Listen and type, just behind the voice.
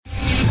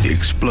The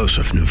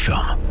explosive new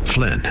film,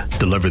 Flynn,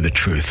 deliver the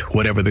truth,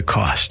 whatever the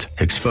cost.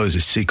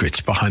 Exposes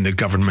secrets behind the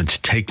government's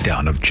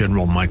takedown of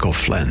General Michael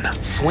Flynn.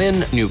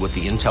 Flynn knew what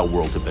the intel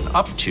world had been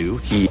up to.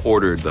 He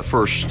ordered the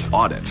first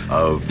audit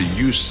of the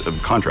use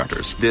of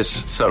contractors.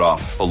 This set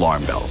off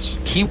alarm bells.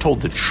 He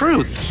told the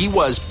truth. He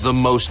was the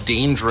most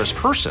dangerous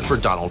person for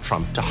Donald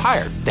Trump to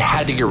hire. They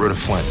had to get rid of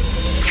Flynn.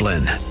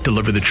 Flynn,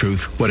 deliver the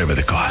truth, whatever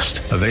the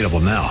cost. Available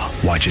now.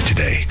 Watch it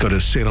today. Go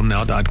to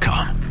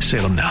salemnow.com.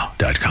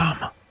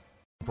 salemnow.com.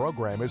 The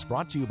program is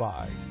brought to you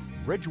by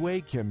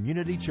Bridgeway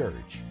Community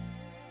Church.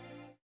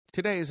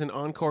 Today is an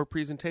encore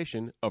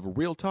presentation of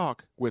Real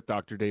Talk with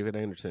Dr. David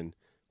Anderson.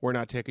 We're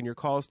not taking your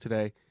calls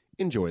today.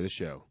 Enjoy the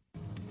show.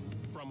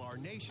 From our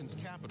nation's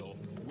capital,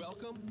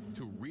 welcome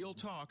to Real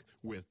Talk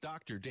with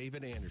Dr.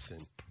 David Anderson.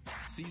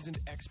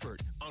 Seasoned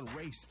expert on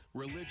race,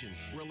 religion,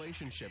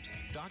 relationships,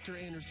 Dr.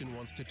 Anderson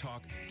wants to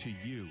talk to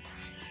you.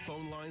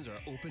 Phone lines are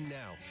open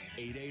now,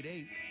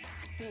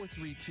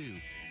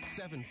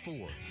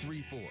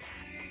 888-432-7434.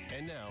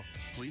 And now,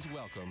 please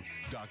welcome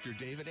Dr.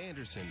 David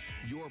Anderson,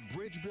 your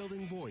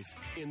bridge-building voice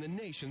in the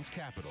nation's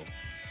capital.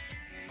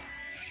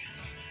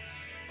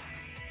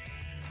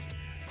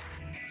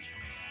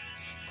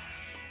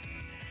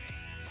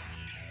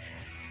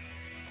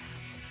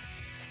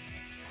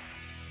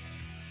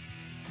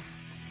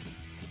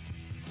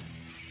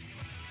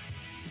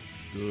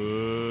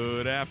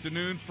 Good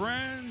afternoon,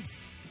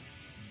 friends.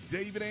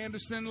 David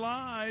Anderson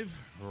live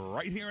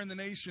right here in the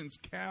nation's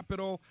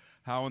capital.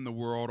 How in the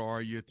world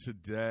are you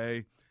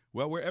today?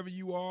 Well, wherever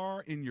you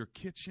are, in your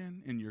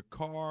kitchen, in your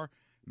car,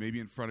 maybe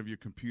in front of your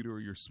computer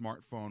or your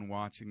smartphone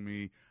watching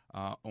me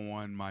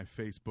on my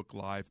Facebook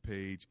Live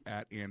page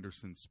at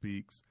Anderson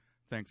Speaks.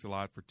 Thanks a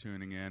lot for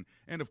tuning in.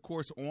 And, of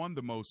course, on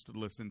the most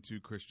listened to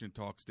Christian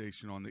talk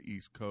station on the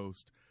East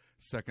Coast,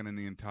 second in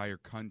the entire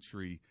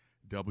country,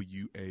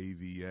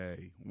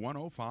 WAVA,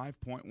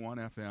 105.1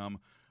 FM,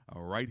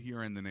 right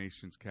here in the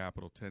nation's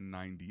capital,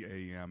 1090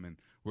 AM, and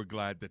we're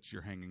glad that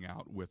you're hanging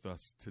out with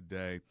us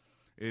today.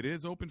 It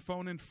is Open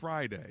Phone In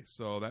Friday,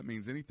 so that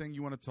means anything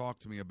you want to talk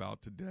to me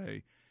about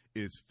today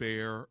is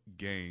fair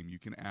game. You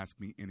can ask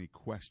me any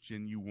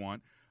question you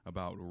want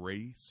about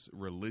race,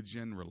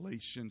 religion,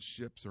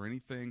 relationships, or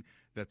anything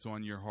that's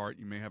on your heart.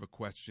 You may have a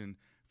question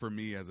for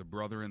me as a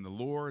brother in the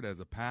Lord, as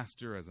a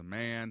pastor, as a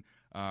man,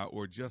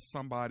 or just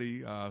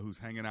somebody who's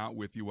hanging out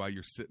with you while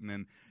you're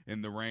sitting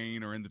in the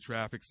rain or in the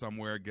traffic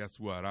somewhere. Guess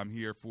what? I'm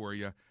here for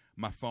you.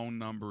 My phone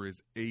number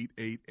is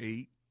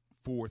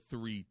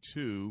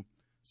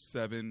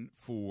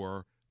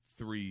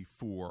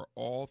 888-432-7434,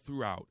 all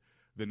throughout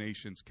the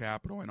nation's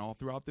capital and all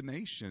throughout the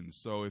nation.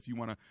 So if you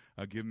want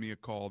to give me a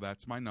call,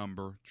 that's my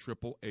number,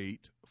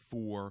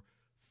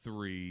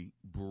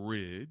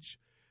 888-43-BRIDGE.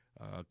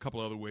 A couple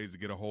other ways to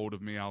get a hold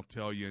of me I'll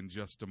tell you in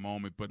just a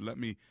moment, but let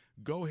me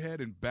go ahead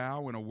and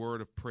bow in a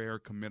word of prayer,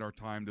 commit our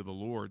time to the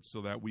Lord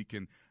so that we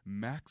can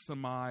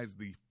maximize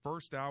the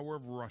first hour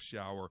of rush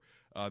hour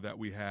that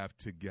we have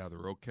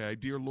together, okay?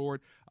 Dear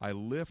Lord, I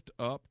lift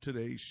up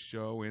today's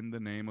show in the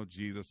name of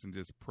Jesus and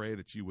just pray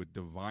that you would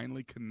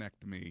divinely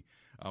connect me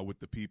with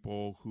the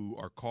people who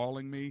are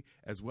calling me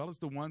as well as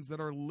the ones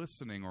that are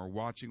listening or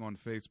watching on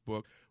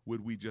Facebook.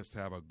 Would we just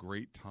have a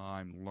great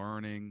time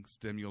learning,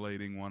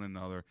 stimulating one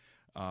another,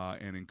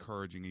 and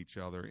encouraging each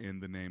other in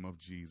the name of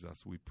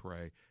Jesus, we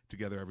pray.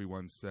 Together,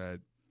 everyone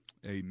said,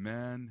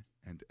 amen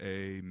and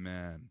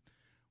amen.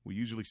 We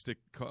usually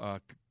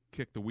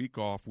kick the week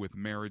off with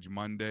Marriage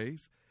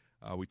Mondays.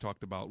 We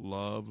talked about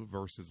love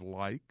versus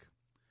like.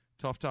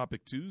 Tough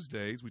Topic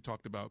Tuesdays, we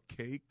talked about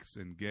cakes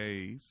and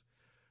gays.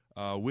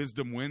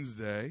 Wisdom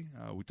Wednesday,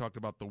 we talked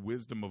about the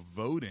wisdom of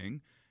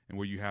voting, and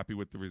were you happy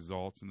with the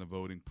results in the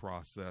voting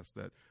process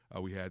that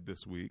we had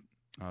this week,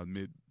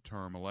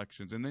 midterm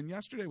elections. And then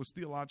yesterday was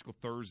Theological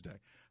Thursday.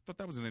 I thought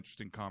that was an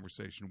interesting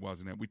conversation,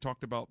 wasn't it? We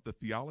talked about the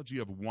theology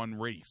of one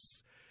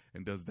race,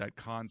 and does that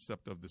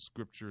concept of the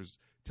scriptures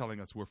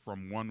telling us we're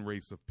from one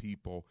race of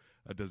people,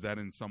 does that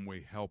in some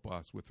way help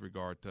us with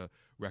regard to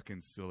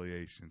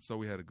reconciliation? So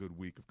we had a good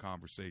week of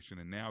conversation,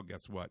 and now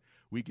guess what?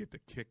 We get to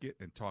kick it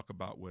and talk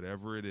about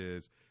whatever it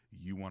is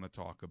you want to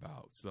talk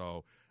about.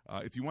 So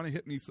if you want to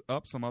hit me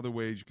up some other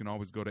ways, you can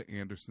always go to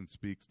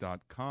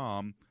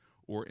andersonspeaks.com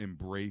or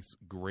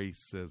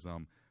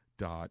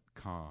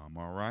embracegracism.com.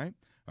 All right?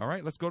 All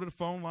right, let's go to the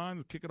phone line.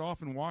 Let's kick it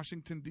off in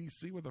Washington,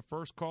 D.C. with the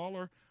first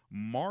caller.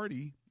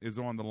 Marty is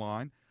on the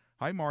line.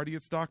 Hi, Marty.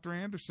 It's Dr.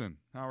 Anderson.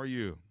 How are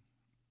you?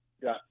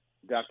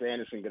 Dr.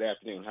 Anderson, good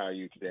afternoon. How are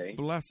you today?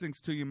 Blessings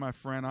to you, my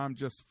friend. I'm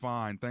just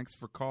fine. Thanks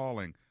for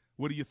calling.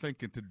 What are you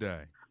thinking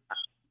today?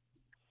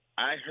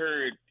 I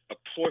heard a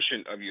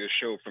portion of your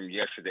show from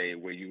yesterday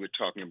where you were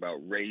talking about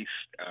race,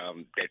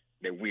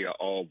 that we are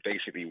all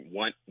basically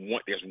one.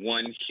 There's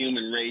one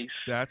human race.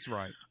 That's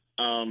right.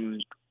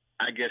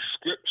 I guess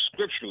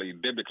scripturally,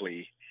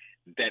 biblically,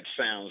 that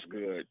sounds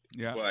good.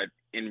 Yeah. But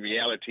in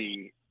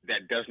reality,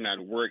 that does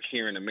not work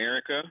here in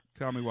America.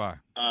 Tell me why.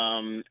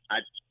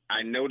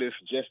 I noticed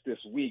just this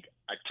week,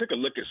 I took a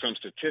look at some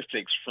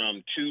statistics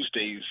from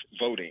Tuesday's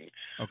voting.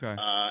 Okay. And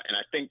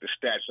I think the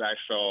stats I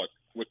saw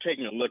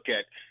taking a look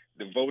at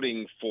the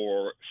voting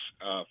for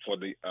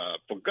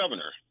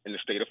governor in the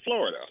state of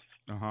Florida.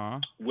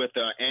 With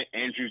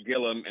Andrew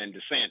Gillum and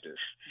DeSantis.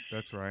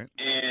 That's right.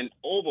 And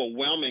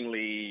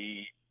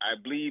overwhelmingly, I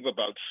believe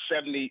about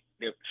 70%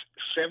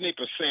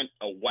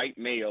 of white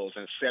males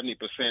and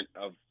 70%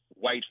 of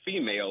white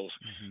females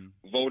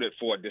voted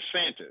for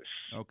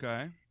DeSantis.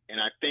 Okay.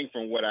 And I think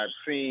from what I've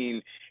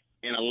seen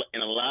in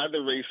a lot of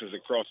the races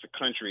across the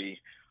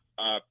country,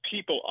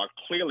 people are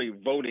clearly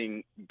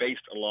voting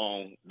based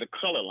along the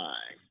color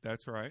line.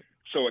 That's right.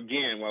 So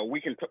again, while we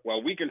can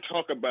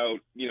talk about,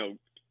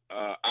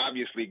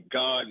 obviously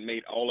God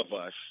made all of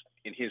us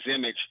in his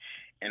image,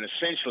 and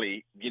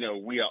essentially,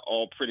 we are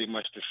all pretty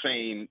much the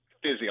same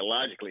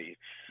physiologically.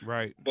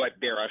 Right. But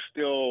there's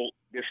still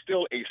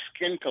a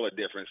skin color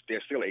difference.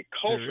 There's still a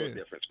cultural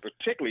difference,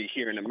 particularly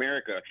here in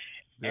America,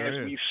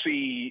 we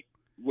see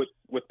with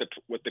the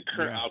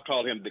current, I'll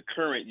call him the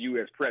current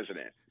U.S.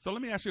 president. So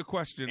let me ask you a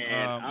question,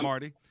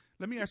 Marty.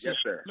 Let me ask you a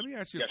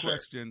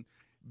question. Sir.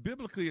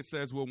 Biblically, it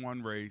says we're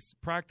one race.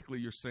 Practically,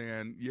 you're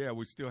saying,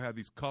 we still have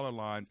these color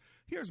lines.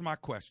 Here's my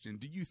question.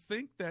 Do you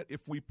think that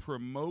if we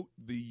promote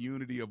the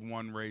unity of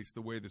one race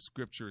the way the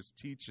Scripture is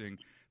teaching,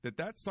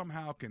 that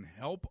somehow can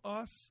help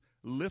us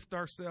lift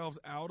ourselves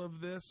out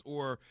of this,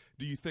 or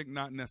do you think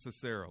not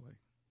necessarily?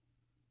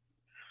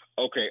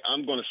 Okay,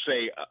 I'm going to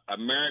say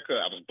America,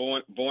 I was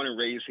born and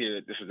raised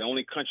here. This is the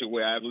only country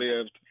where I've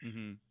lived.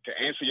 Mm-hmm. To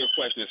answer your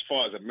question, as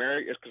far as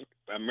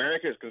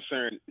America is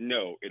concerned,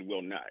 no, it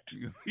will not.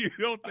 You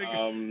don't think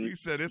you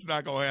said it's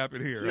not going to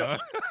happen here, no.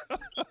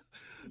 Huh?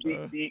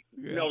 The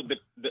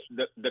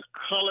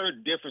color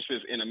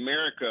differences in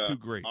America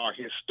are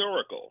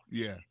historical.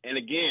 Yeah. And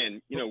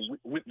again,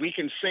 we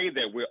can say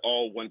that we're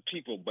all one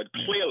people, but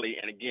clearly,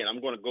 and again, I'm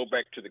going to go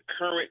back to the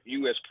current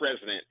U.S.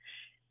 president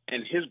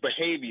and his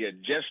behavior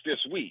just this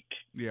week.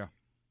 Yeah.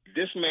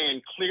 This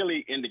man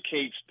clearly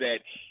indicates that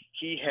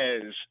he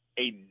has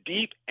a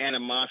deep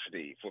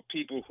animosity for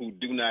people who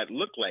do not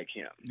look like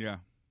him. Yeah.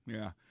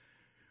 Yeah.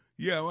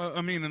 Yeah, well,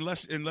 I mean,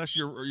 unless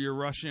you're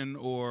Russian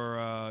or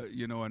a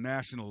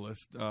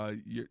nationalist,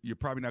 you're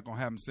probably not going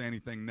to have him say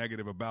anything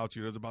negative about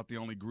you. Those are about the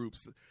only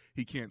groups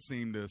he can't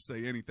seem to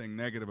say anything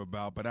negative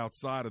about. But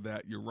outside of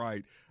that, you're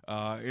right.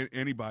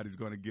 Anybody's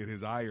going to get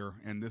his ire.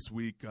 And this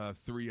week,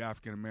 3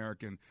 African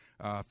American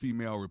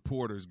female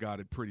reporters got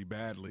it pretty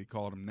badly.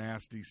 Called him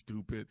nasty,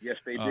 stupid. Yes,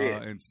 they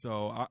did. And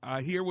so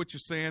I hear what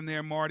you're saying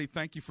there, Marty.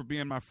 Thank you for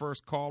being my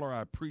first caller.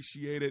 I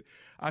appreciate it.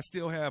 I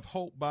still have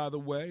hope, by the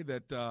way,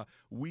 that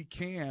we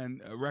can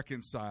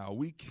reconcile.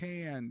 We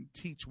can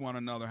teach one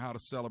another how to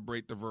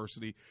celebrate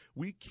diversity.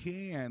 We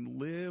can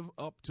live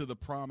up to the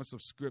promise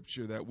of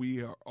Scripture that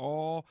we are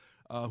all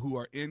who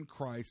are in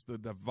Christ. The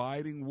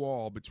dividing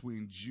wall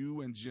between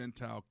Jew and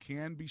Gentile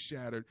can be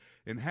shattered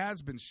and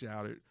has been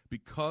shattered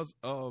because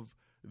of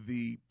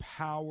the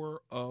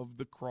power of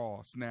the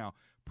cross. Now,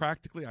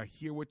 practically, I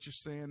hear what you're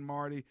saying,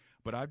 Marty,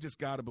 but I've just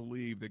got to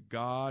believe that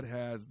God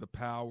has the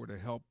power to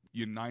help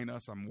unite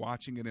us. I'm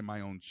watching it in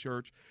my own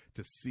church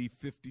to see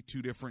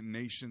 52 different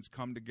nations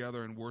come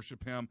together and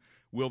worship him.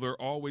 Will there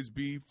always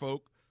be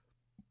folk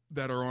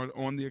that are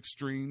on the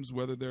extremes,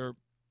 whether they're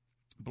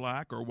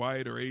black or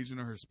white or Asian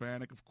or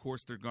Hispanic? Of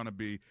course they're going to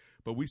be,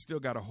 but we still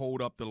got to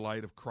hold up the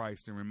light of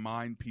Christ and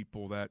remind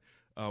people that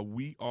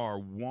we are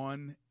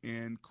one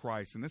in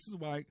Christ. And this is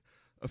why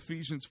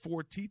Ephesians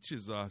 4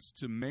 teaches us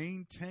to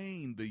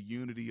maintain the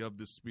unity of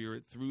the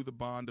Spirit through the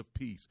bond of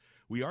peace.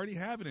 We already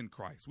have it in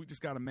Christ. We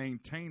just got to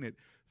maintain it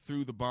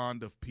through the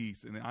bond of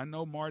peace. And I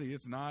know, Marty,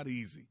 it's not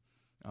easy,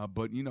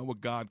 but you know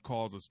what God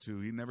calls us to.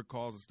 He never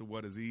calls us to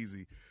what is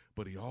easy,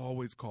 but he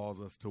always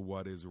calls us to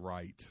what is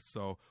right.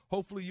 So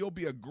hopefully you'll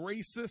be a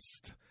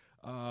gracist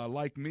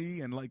like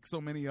me and like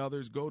so many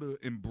others. Go to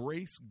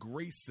Embrace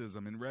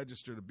Gracism and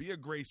register to be a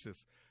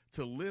gracist,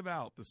 to live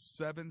out the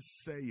 7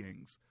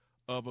 sayings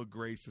of a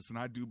gracist. And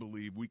I do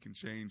believe we can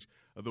change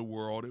the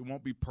world. It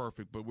won't be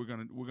perfect, but we're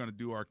gonna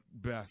do our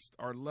best,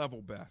 our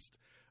level best,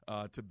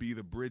 to be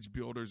the bridge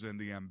builders and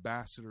the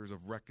ambassadors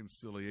of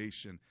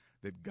reconciliation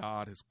that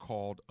God has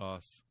called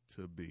us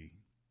to be.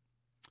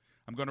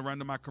 I'm going to run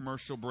to my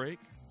commercial break.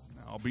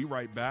 I'll be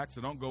right back,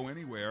 so don't go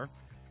anywhere.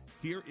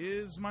 Here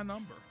is my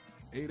number,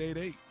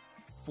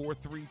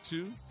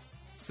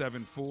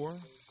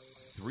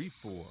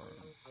 888-432-7434.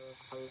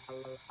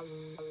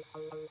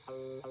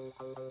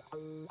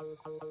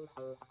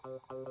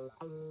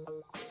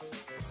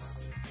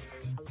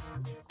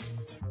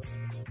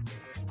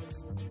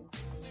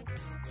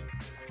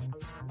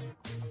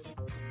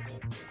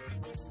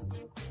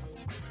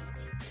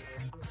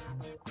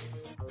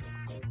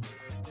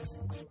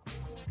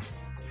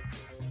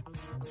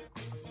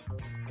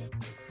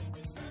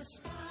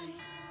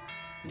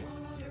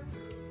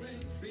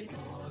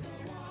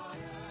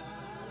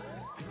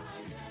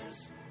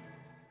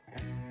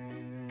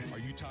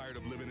 Tired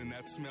of living in that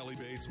that smelly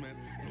basement?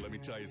 Well, let me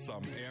tell you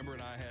something. Amber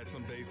and I had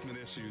some basement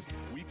issues.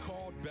 We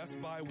called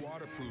Best Buy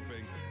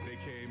Waterproofing. They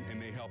came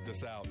and they helped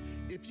us out.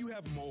 If you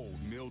have mold,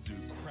 mildew,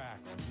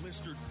 cracks,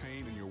 blistered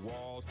paint in your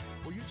walls,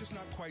 or you're just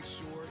not quite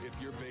sure if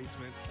your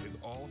basement is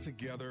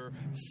altogether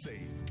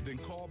safe, then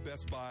call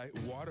Best Buy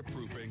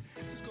Waterproofing.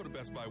 Just go to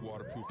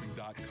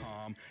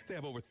bestbuywaterproofing.com. They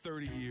have over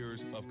 30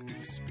 years of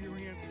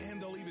experience,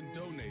 and they'll even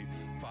donate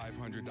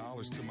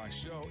 $500 to my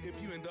show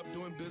if you end up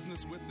doing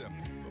business with them.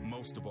 But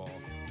most of all,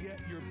 get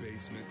your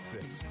basement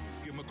fixed.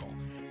 Give them a call,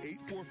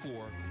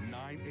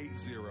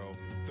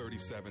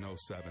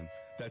 844-980-3707.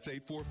 That's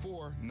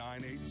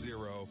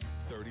 844-980-3707.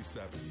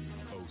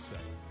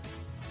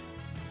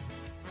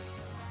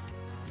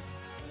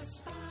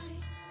 Best Buy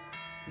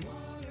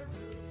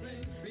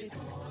Waterproofing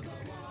before the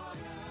water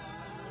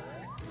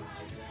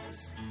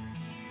rises.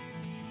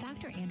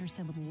 Dr.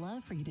 Anderson would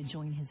love for you to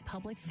join his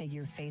public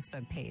figure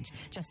Facebook page.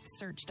 Just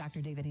search Dr.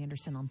 David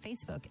Anderson on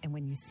Facebook, and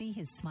when you see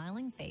his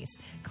smiling face,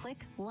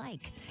 click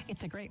like.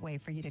 It's a great way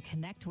for you to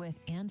connect with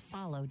and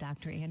follow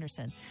Dr.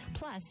 Anderson.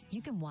 Plus,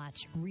 you can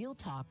watch Real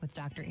Talk with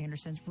Dr.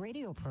 Anderson's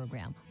radio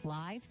program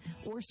live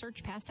or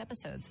search past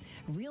episodes.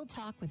 Real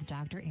Talk with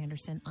Dr.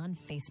 Anderson on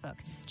Facebook.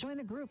 Join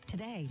the group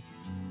today.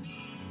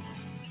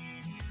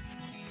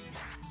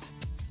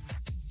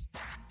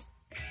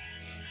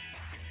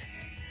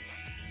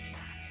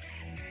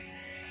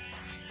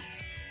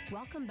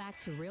 Welcome back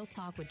to Real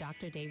Talk with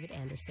Dr. David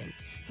Anderson.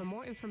 For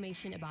more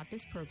information about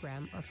this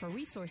program or for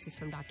resources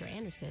from Dr.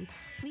 Anderson,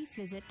 please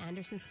visit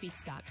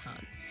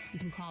andersonspeaks.com. You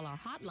can call our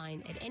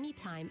hotline at any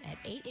time at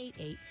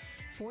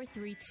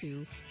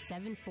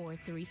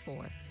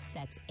 888-432-7434.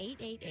 That's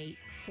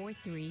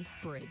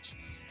 888-43-BRIDGE.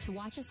 To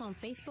watch us on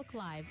Facebook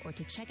Live or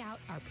to check out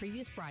our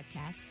previous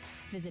broadcasts,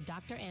 visit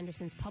Dr.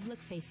 Anderson's public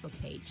Facebook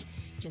page.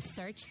 Just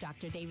search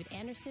Dr. David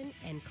Anderson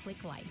and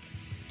click like.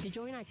 To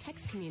join our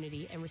text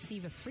community and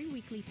receive a free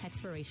weekly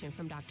textpiration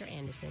from Dr.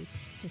 Anderson,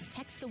 just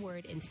text the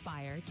word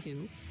INSPIRE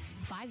to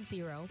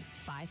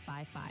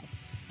 50555.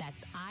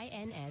 That's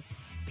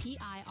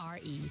INSPIRE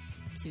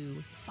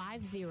to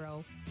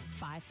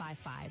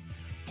 50555.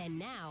 And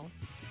now,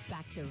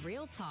 back to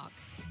Real Talk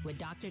with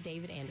Dr.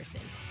 David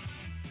Anderson.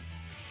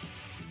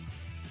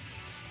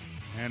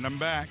 And I'm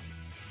back.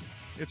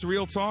 It's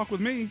Real Talk with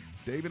me,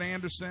 David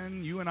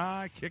Anderson, you and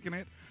I kicking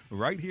it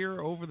right here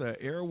over the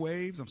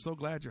airwaves. I'm so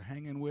glad you're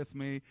hanging with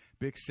me.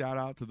 Big shout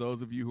out to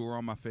those of you who are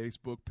on my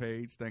Facebook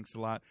page. Thanks a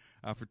lot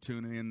for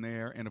tuning in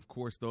there. And, of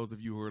course, those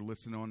of you who are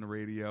listening on the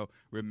radio,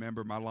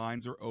 remember my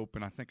lines are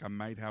open. I think I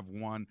might have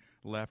one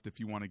left. If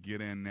you want to get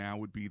in, now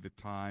would be the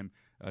time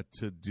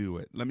to do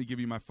it. Let me give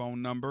you my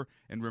phone number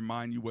and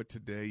remind you what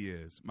today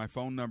is. My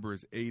phone number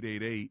is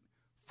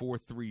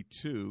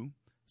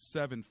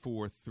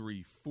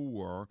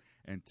 888-432-7434,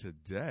 and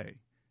today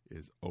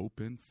is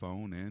Open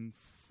Phone In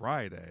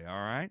Friday, all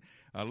right?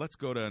 Let's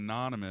go to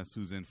Anonymous,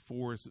 who's in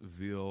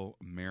Forestville,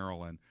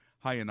 Maryland.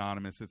 Hi,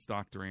 Anonymous. It's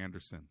Dr.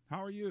 Anderson.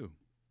 How are you?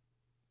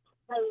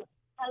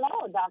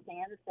 Hello, Dr.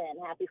 Anderson.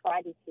 Happy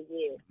Friday to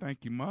you.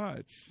 Thank you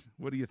much.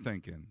 What are you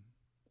thinking?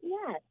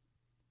 Yes.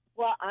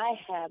 Well, I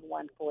have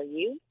one for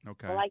you.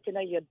 Okay. I'd like to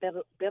know your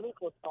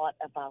biblical thought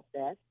about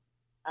this.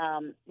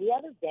 The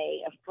other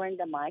day, a friend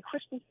of mine,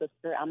 Christian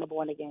sister, I'm a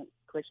born-again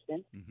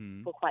Christian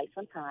for quite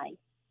some time,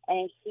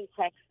 and she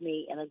texted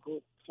me in a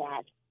group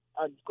text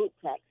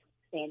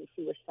saying that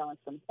she was selling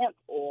some hemp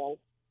oil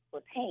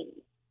for pain.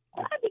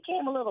 And I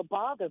became a little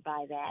bothered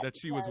by that. That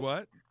she was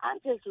what? I'm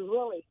just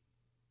really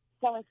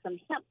selling some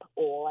hemp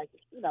oil, like,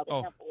 hemp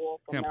oil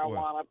for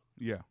marijuana. Oil.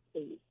 Yeah.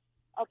 Please.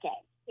 Okay.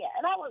 Yeah,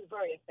 and I was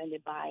very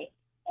offended by it.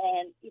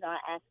 And, I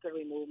asked her to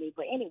remove me.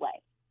 But anyway,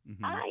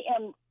 I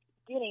am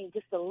getting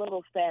just a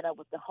little fed up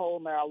with the whole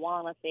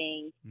marijuana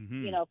thing.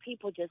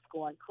 People just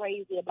going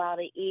crazy about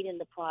it, eating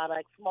the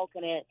product,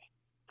 smoking it,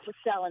 for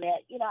selling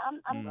it.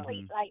 I'm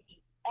really like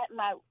at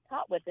my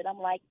top with it. I'm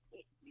like,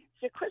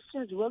 should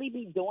Christians really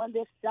be doing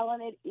this,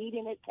 selling it,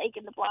 eating it,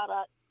 taking the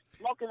product,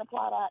 smoking the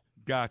product?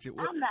 Gotcha.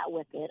 Well, I'm not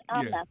with it.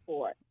 I'm not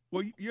for it.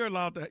 Well, you're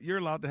allowed to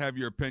have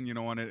your opinion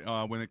on it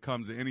when it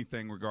comes to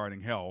anything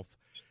regarding health.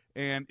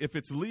 And if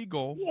it's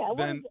legal,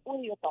 then what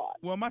are your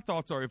thoughts? Well, my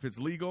thoughts are if it's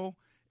legal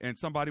and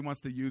somebody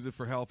wants to use it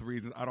for health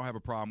reasons, I don't have a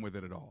problem with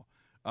it at all.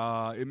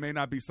 It may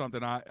not be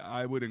something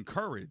I would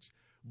encourage.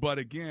 But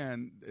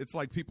again, it's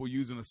like people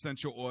using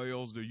essential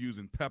oils. They're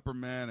using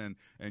peppermint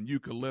and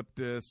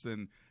eucalyptus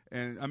and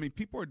I mean,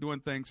 people are doing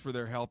things for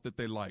their health that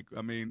they like.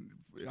 I mean,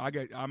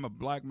 I'm a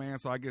black man,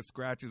 so I get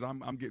scratches.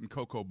 I'm getting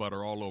cocoa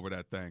butter all over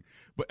that thing.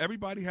 But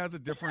everybody has a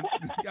different.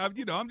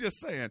 I'm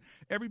just saying,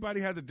 everybody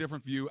has a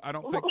different view. I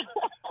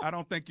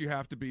don't think you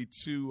have to be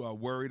too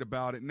worried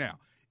about it. Now,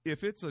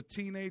 If it's a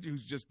teenager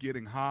who's just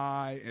getting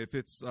high, if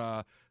it's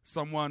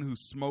someone who's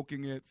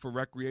smoking it for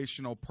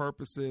recreational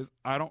purposes,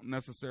 I don't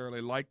necessarily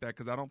like that,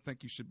 because I don't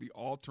think you should be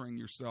altering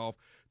yourself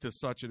to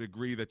such a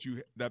degree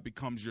that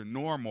becomes your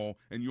normal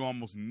and you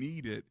almost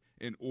need it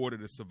in order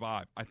to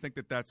survive. I think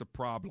that's a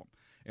problem.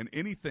 And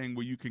anything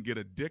where you can get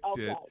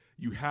addicted,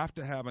 you have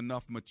to have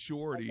enough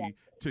maturity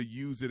to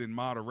use it in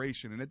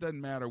moderation. And it doesn't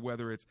matter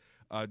whether it's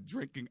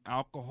drinking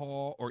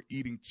alcohol or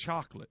eating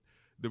chocolate.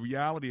 The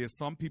reality is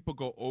some people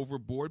go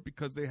overboard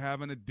because they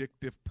have an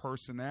addictive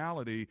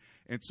personality.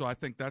 And so I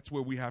think that's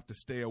where we have to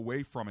stay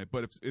away from it.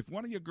 But if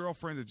one of your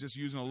girlfriends is just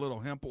using a little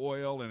hemp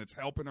oil and it's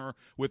helping her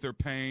with her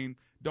pain,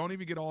 don't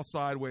even get all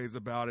sideways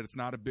about it. It's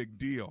not a big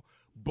deal.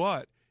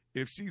 But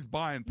if she's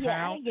buying pounds,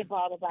 I didn't get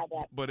bothered by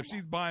that. But if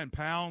she's buying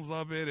pounds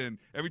of it, and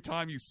every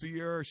time you see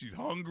her, she's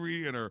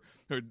hungry and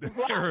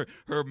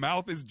her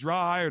mouth is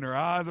dry and her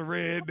eyes are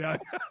red,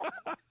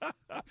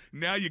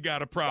 now you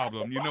got a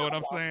problem. You know what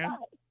I'm saying?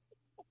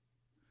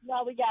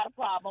 No, we got a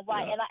problem,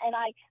 right? Yeah. And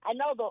I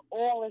know the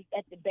oil is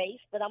at the base,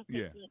 but I'm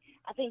thinking,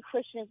 I think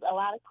Christians, a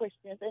lot of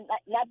Christians, and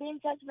not being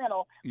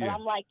judgmental, but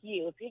I'm like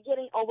you. If you're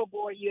getting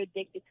overboard, you're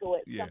addicted to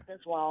it,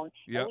 something's wrong.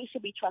 And we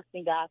should be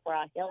trusting God for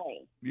our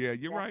healing. Yeah,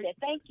 you're right.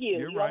 Thank you.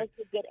 You're you right. always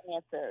give good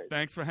answers.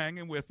 Thanks for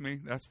hanging with me.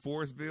 That's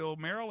Forestville,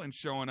 Maryland,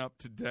 showing up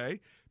today.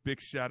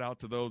 Big shout out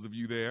to those of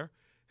you there.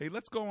 Hey,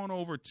 let's go on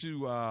over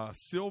to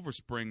Silver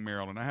Spring,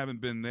 Maryland. I haven't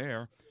been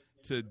there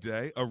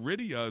today.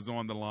 Iridia is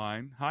on the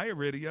line. Hi,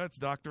 Iridia. It's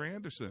Dr.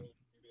 Anderson.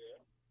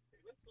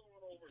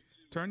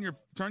 Turn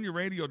your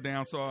radio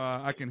down so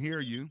I can hear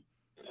you.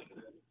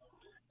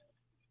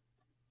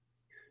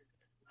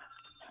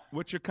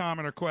 What's your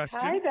comment or question?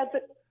 Hi,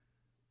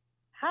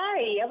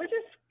 I was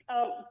just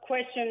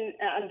question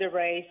on the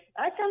race.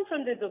 I come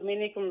from the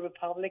Dominican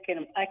Republic,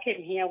 and I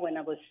came here when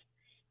I was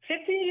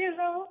 15 years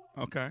old.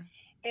 Okay.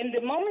 And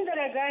the moment that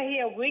I got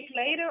here a week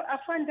later, I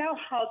found out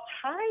how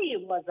tired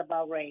it was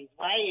about race,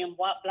 white and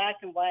white, black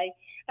and white.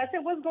 I said,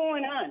 what's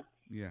going on?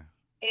 Yeah.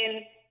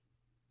 And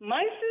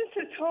my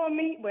sister told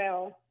me,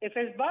 well, if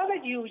it's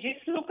bothered you,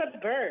 just look at the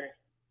bird.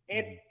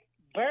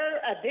 Bird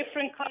are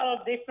different color,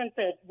 different.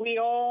 We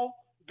all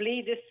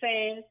bleed the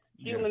same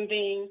human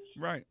beings.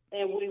 Right.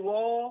 And we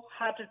all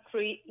have to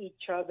treat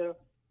each other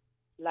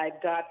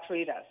like God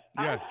treats us.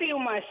 Yes. I feel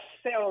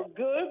myself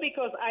good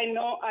because I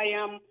know I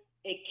am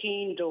a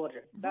keen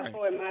daughter. That's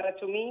what matters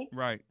to me.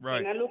 Right.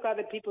 And I look at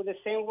the people the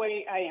same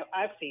way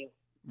I feel.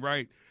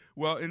 Right.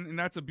 Well, and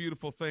that's a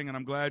beautiful thing, and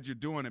I'm glad you're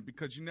doing it,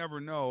 because you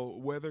never know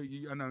whether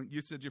I know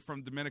you said you're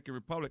from Dominican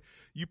Republic.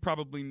 You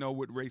probably know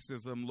what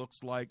racism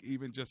looks like,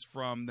 even just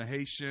from the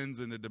Haitians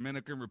and the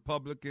Dominican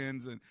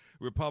Republicans and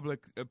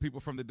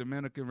people from the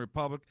Dominican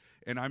Republic.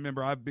 And I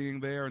remember I being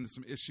there, and there's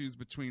some issues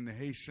between the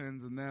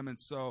Haitians and them. And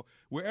so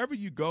wherever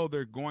you go,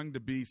 there are going to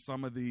be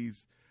some of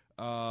these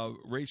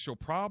racial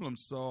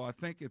problems. So I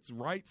think it's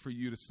right for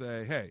you to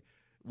say, hey,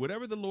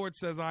 whatever the Lord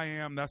says I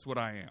am, that's what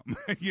I am.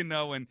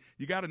 And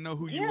you got to know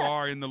who you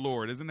are in the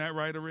Lord. Isn't that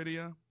right,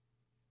 Iridia?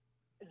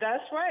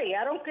 That's right.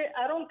 I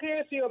don't care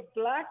if you're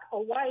black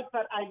or white,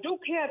 but I do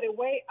care the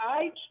way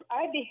I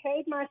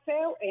behave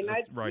myself and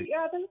that's I treat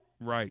others.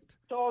 Right.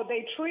 So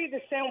they treat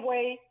the same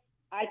way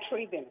I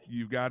treat them.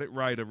 You got it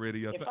right,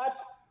 Iridia.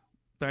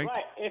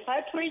 If I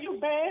treat you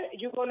bad,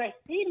 you're going to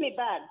treat me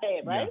bad,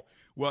 right? Yeah.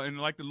 Well,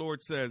 and like the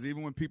Lord says,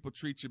 even when people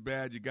treat you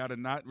bad, you got to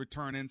not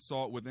return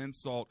insult with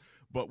insult,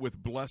 but with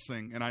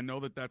blessing. And I know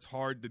that that's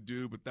hard to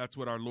do, but that's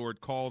what our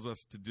Lord calls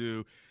us to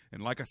do.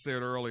 And like I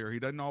said earlier, he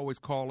doesn't always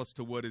call us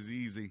to what is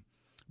easy,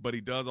 but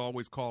he does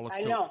always call us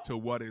to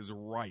what is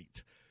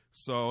right.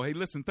 So, hey,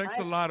 listen, thanks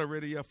a lot,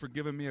 Iridia, for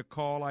giving me a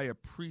call. I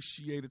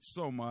appreciate it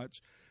so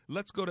much.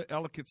 Let's go to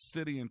Ellicott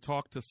City and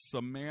talk to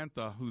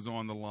Samantha, who's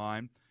on the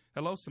line.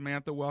 Hello,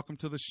 Samantha. Welcome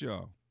to the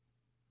show.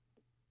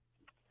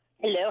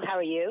 Hello. How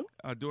are you?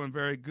 Doing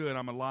very good.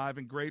 I'm alive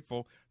and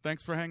grateful.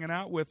 Thanks for hanging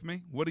out with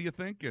me. What are you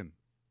thinking?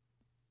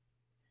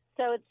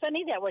 So it's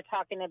funny that we're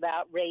talking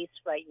about race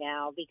right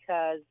now,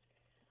 because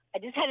I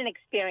just had an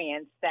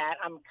experience that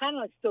I'm kind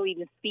of still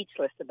even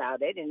speechless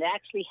about it, and it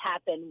actually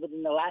happened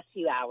within the last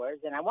few hours,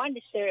 and I wanted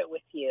to share it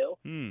with you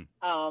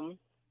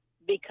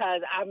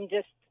because I'm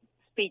just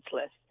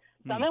speechless.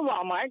 So I'm in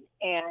Walmart,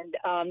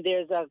 and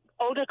there's a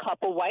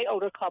white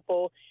older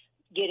couple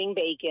getting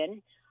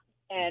bacon,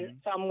 and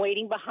so I'm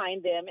waiting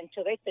behind them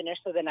until they finish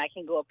so then I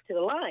can go up to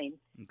the line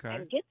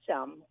and get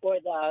some, or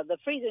the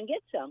freezer and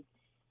get some.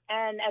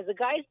 And as the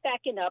guy's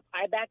backing up,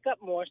 I back up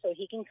more so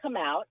he can come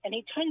out, and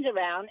he turns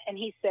around and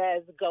he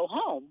says, go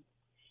home.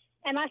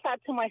 And I thought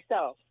to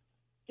myself,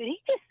 did he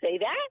just say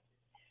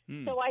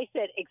that? So I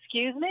said,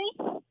 excuse me?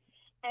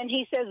 And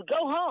he says,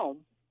 go home.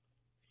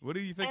 What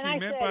do you think he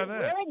meant by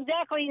that? Where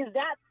exactly is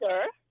that,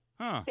 sir?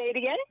 Say it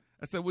again?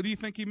 I said, what do you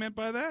think he meant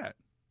by that?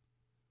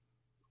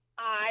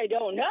 I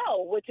don't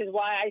know, which is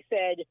why I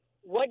said,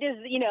 where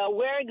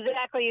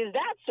exactly is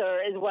that,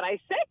 sir, is what I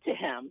said to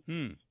him.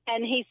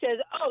 And he says,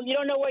 oh, you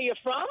don't know where you're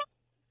from?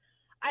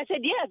 I said,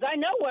 yes, I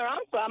know where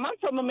I'm from. I'm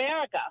from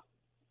America.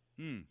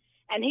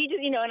 And he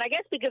just, and I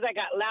guess because I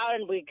got loud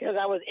and because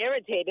I was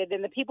irritated,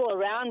 and the people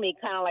around me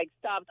kind of like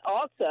stopped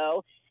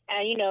also,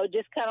 and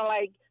just kind of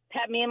like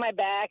pat me on my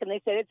back, and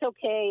they said, it's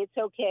okay,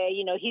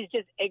 he's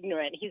just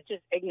ignorant.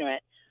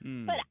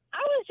 But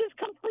I was just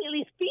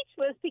completely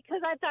speechless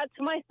because I thought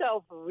to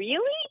myself,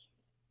 really?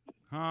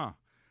 Huh.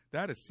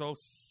 That is so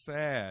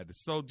sad.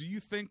 So do you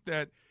think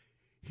that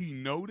he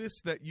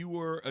noticed that you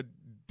were a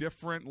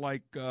different,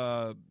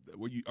 are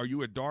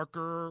you a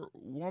darker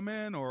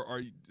woman, or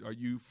are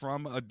you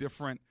from a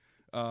different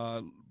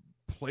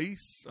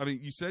place? I mean,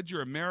 you said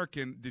you're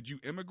American. Did you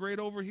immigrate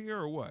over here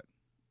or what?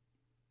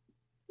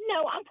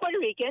 No, I'm Puerto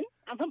Rican.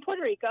 I'm from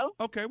Puerto Rico.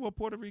 Okay, well,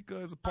 Puerto Rico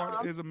is a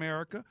part is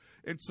America,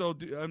 and so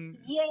yeah.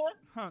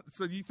 Huh?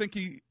 So do you think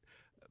he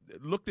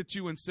looked at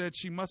you and said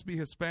she must be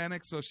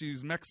Hispanic, so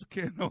she's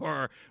Mexican,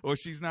 or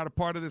she's not a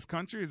part of this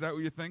country? Is that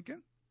what you're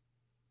thinking?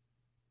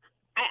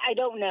 I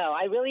don't know.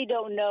 I really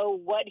don't know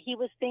what he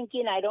was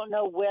thinking. I don't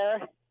know where,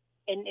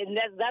 and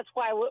that's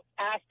why I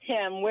asked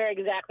him where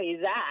exactly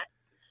is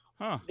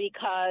that,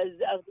 because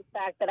of the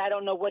fact that I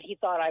don't know what he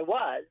thought I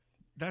was.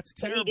 That's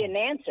terrible. But he didn't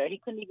answer. He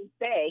couldn't even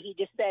say. He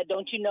just said,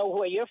 don't you know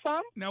where you're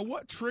from? Now,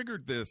 what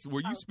triggered this?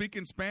 Were you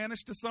speaking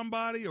Spanish to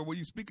somebody, or were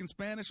you speaking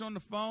Spanish on the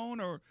phone,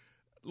 or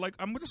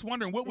I'm just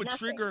wondering what would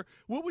trigger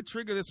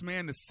this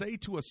man to say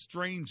to a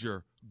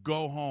stranger,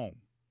 go home?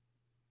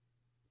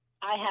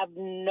 I have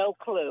no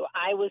clue.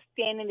 I was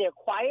standing there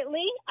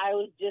quietly. I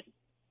was just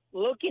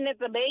looking at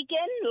the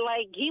bacon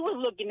like he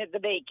was looking at the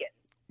bacon.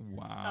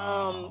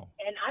 Wow.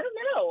 And I don't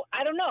know.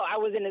 I don't know if I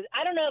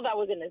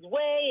was in his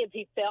way, if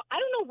he felt. I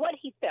don't know what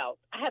he felt.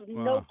 I have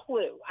no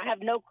clue.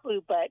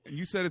 But and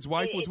you said his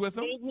wife was with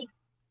him?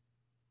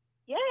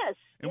 Yes.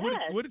 And yes.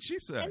 What did she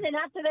say? And then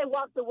after they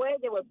walked away,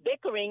 they were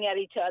bickering at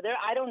each other.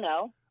 I don't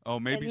know. Oh,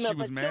 maybe she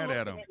was mad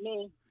at him.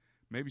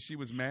 Maybe she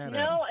was mad at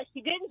him. No,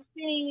 she didn't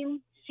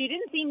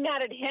seem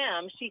mad at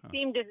him. She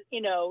seemed,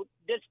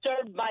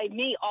 disturbed by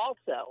me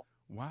also.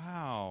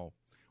 Wow.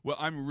 Well,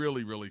 I'm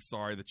really, really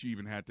sorry that you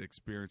even had to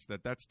experience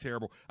that. That's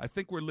terrible. I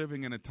think we're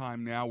living in a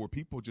time now where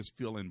people just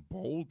feel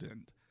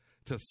emboldened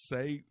to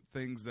say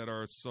things that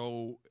are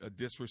so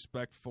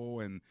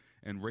disrespectful and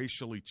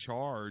racially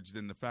charged,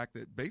 and the fact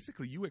that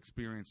basically you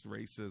experienced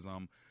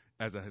racism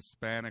as a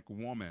Hispanic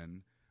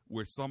woman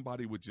where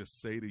somebody would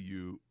just say to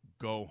you,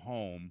 go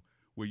home,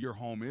 where your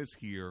home is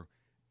here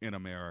in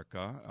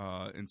America.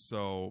 And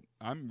so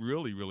I'm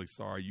really, really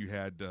sorry you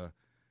had to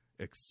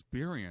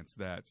experience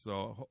that.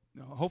 So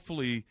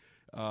hopefully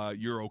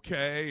you're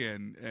okay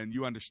and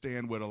you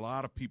understand what a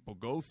lot of people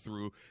go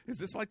through. Is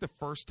this like the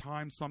first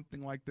time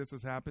something like this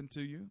has happened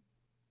to you?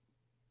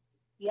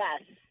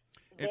 Yes.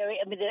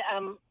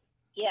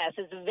 Yes,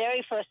 it's the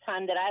very first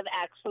time that I've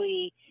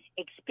actually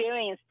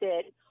experienced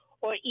it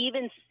or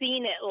even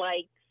seen it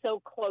so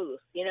close,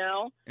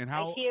 And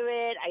how I hear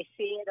it, I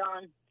see it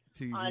on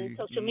TV, on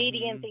social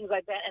media and things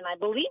like that, and I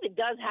believe it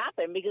does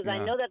happen because I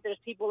know that there's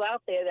people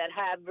out there that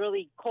have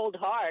really cold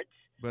hearts.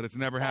 But it's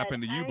never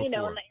happened to you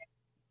before.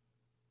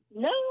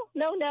 No,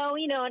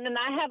 and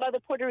I have other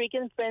Puerto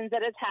Rican friends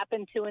that it's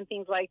happened to and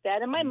things like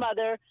that. And my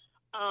mother,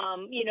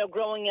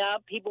 growing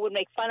up, people would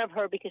make fun of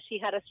her because she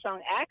had a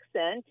strong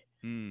accent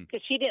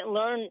because she didn't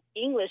learn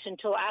English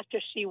until after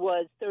she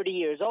was 30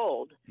 years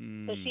old.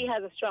 So she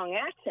has a strong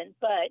accent,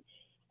 but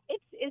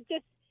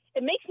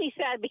it makes me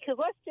sad because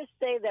let's just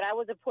say that I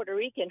was a Puerto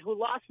Rican who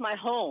lost my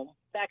home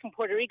back in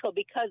Puerto Rico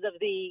because of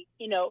the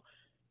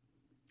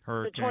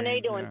hurricanes, the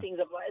tornado and things,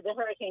 the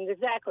hurricanes,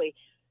 exactly.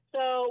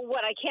 So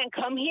what, I can't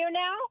come here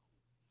now?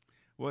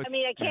 Well,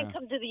 I can't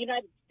come to the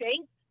United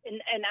States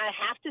and I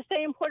have to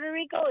stay in Puerto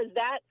Rico? Is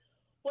that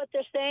what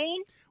they're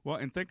saying? Well,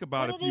 and think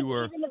about if you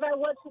were... Even if I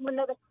was from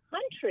another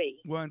country.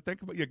 Well, and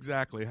think about,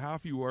 exactly, how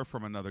if you were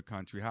from another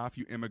country, how if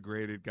you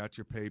immigrated, got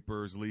your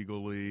papers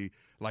legally,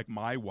 like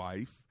my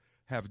wife,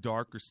 have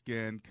darker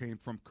skin, came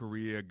from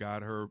Korea,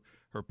 got her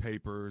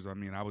papers. I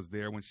mean, I was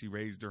there when she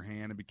raised her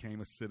hand and became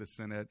a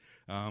citizen at,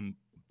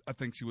 I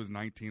think she was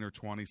 19 or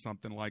 20,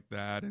 something like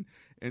that.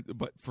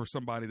 But for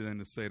somebody then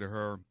to say to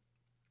her,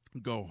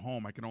 go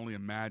home, I can only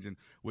imagine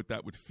what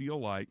that would feel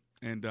like.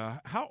 And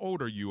how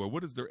old are you, or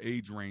what is their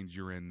age range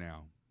you're in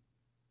now?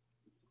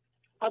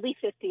 I'll be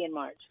 50 in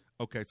March.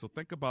 Okay, so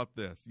think about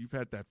this. You've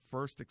had that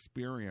first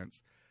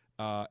experience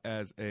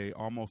as a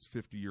almost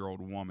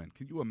 50-year-old woman.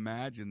 Can you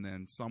imagine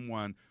then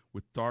someone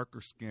with darker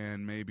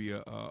skin, maybe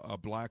a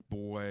black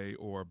boy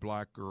or a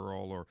black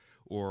girl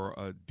or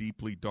a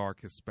deeply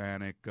dark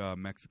Hispanic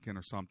Mexican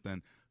or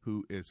something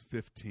who is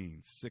 15,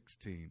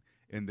 16,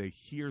 and they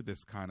hear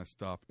this kind of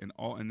stuff, and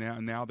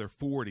now they're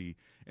 40,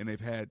 and they've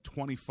had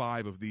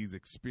 25 of these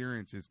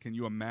experiences. Can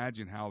you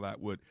imagine how that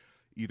would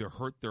either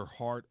hurt their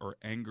heart or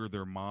anger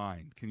their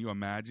mind? Can you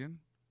imagine?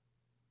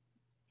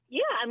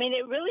 Yeah, I mean,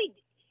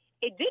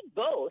 it did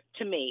both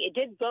to me. It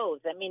did both.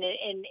 I mean,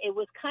 and it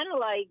was kind of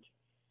like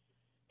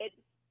it.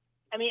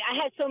 I mean, I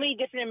had so many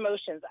different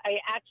emotions. I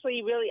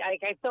actually really,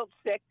 I felt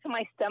sick to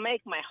my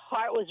stomach. My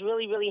heart was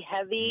really, really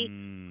heavy.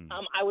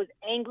 I was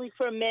angry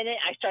for a minute.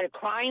 I started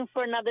crying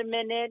for another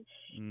minute.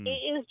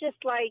 It was just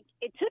like,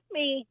 it took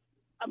me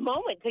a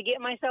moment to get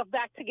myself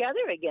back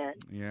together again.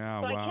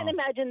 Yeah, so wow. I can't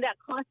imagine that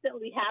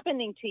constantly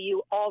happening to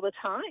you all the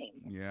time.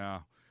 Yeah.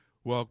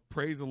 Well,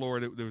 praise the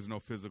Lord, there was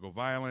no physical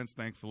violence.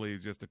 Thankfully,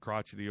 just a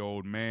crotchety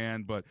old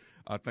man. But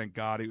thank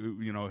God,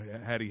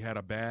 had he had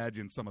a badge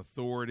and some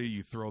authority,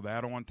 you throw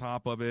that on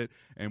top of it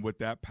and what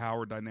that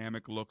power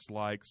dynamic looks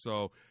like.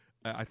 So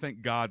I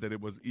thank God that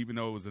it was, even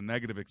though it was a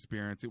negative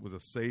experience, it was a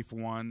safe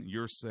one.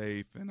 You're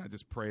safe. And I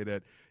just pray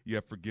that you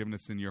have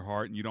forgiveness in your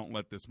heart and you don't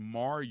let this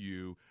mar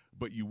you,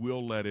 but you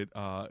will let it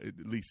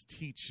at least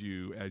teach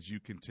you as you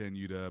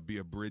continue to be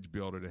a bridge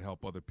builder to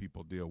help other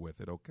people deal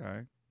with it,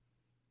 okay?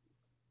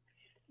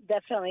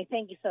 Definitely.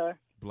 Thank you, sir.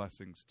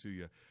 Blessings to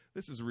you.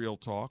 This is Real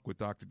Talk with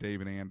Dr.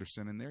 David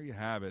Anderson, and there you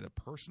have it, a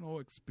personal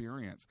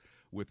experience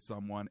with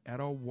someone at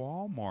a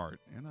Walmart,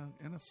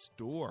 in a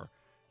store.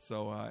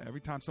 So every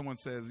time someone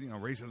says,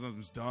 racism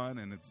is done,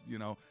 and it's,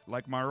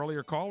 like my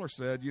earlier caller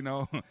said,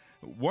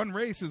 one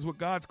race is what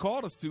God's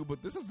called us to,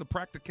 but this is the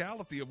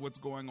practicality of what's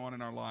going on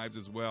in our lives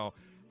as well.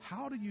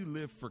 How do you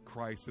live for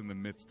Christ in the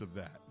midst of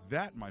that?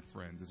 That, my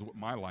friends, is what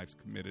my life's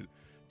committed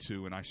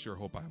to, and I sure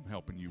hope I'm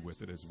helping you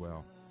with it as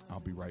well. I'll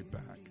be right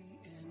back.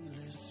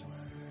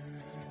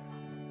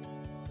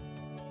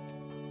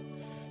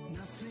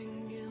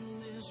 Nothing in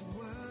this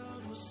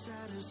world will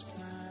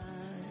satisfy.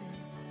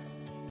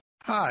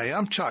 Hi,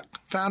 I'm Chuck,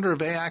 founder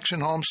of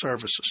A-Action Home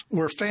Services.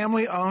 We're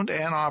family-owned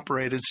and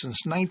operated since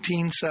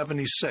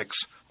 1976.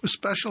 We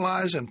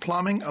specialize in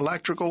plumbing,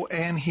 electrical,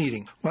 and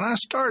heating. When I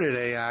started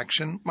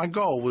A-Action, my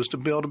goal was to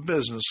build a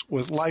business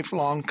with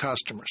lifelong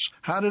customers.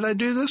 How did I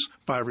do this?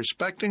 By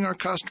respecting our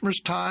customers'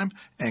 time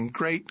and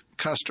great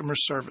customer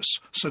service.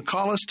 So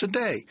call us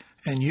today,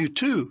 and you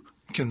too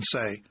can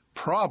say,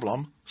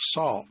 problem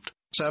solved.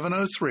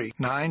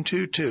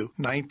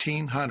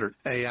 703-922-1900,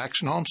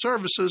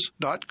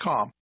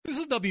 AActionHomeservices.com. This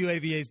is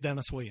WAVA's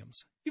Dennis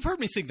Williams. You've heard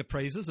me sing the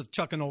praises of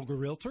Chuck and Olga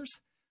Realtors.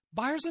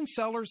 Buyers and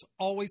sellers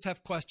always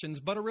have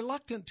questions, but are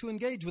reluctant to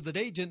engage with an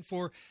agent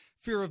for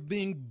fear of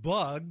being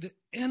bugged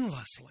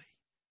endlessly.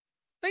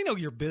 They know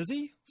you're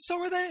busy, so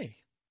are they.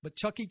 But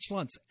Chuck eats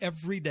lunch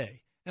every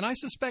day, and I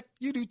suspect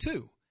you do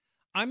too.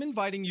 I'm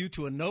inviting you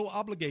to a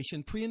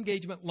no-obligation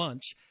pre-engagement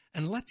lunch,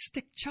 and let's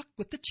stick Chuck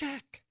with the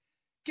check.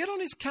 Get on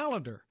his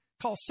calendar.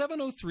 Call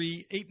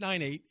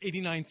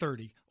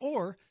 703-898-8930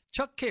 or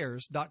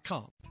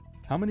chuckcares.com.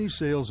 How many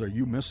sales are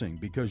you missing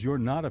because you're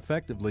not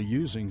effectively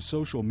using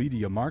social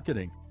media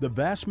marketing? The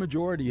vast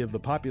majority of the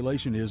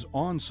population is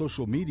on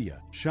social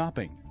media,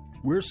 shopping.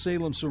 We're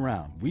Salem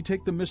Surround. We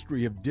take the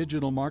mystery of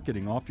digital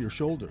marketing off your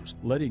shoulders,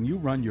 letting you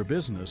run your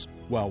business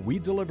while we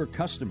deliver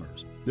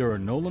customers. There are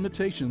no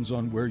limitations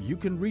on where you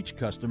can reach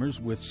customers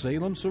with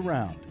Salem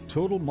Surround.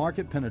 Total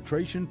market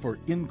penetration for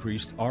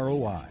increased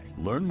ROI.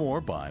 Learn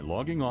more by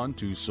logging on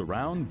to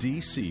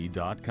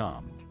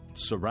surrounddc.com.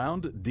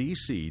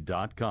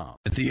 surrounddc.com.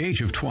 At the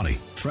age of 20,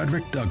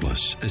 Frederick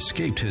Douglass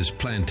escaped his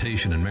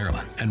plantation in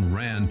Maryland and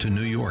ran to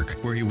New York,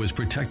 where he was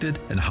protected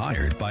and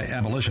hired by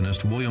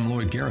abolitionist William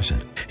Lloyd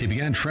Garrison. He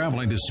began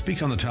traveling to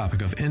speak on the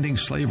topic of ending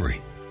slavery.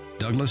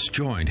 Douglass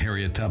joined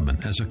Harriet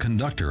Tubman as a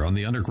conductor on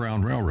the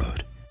Underground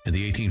Railroad. In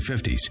the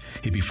 1850s,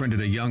 he befriended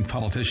a young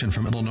politician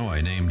from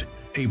Illinois named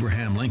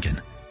Abraham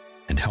Lincoln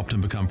and helped him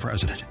become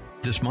president.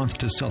 This month,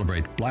 to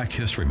celebrate Black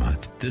History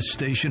Month, this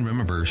station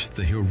remembers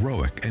the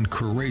heroic and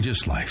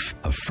courageous life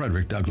of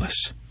Frederick Douglass.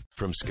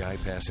 From Sky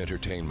Pass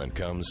Entertainment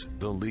comes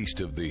The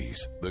Least of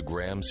These, the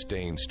Graham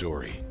Stain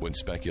story. When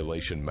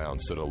speculation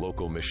mounts that a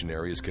local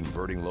missionary is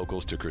converting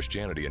locals to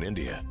Christianity in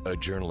India, a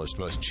journalist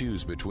must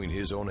choose between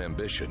his own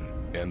ambition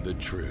and the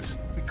truth.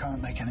 We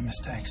can't make any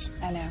mistakes.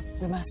 I know.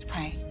 We must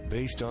pray.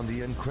 Based on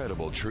the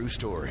incredible true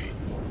story,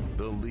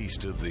 The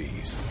Least of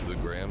These, the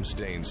Graham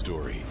Stain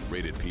story,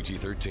 rated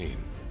PG-13.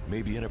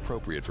 May be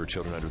inappropriate for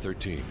children under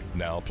 13.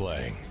 Now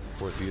playing.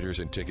 For theaters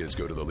and tickets,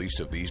 go to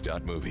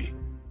theleastofthese.movie.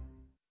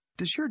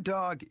 Does your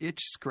dog itch,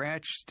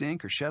 scratch,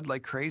 stink, or shed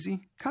like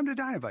crazy? Come to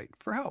Dynovite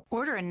for help.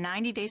 Order a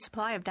 90-day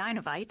supply of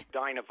Dynovite.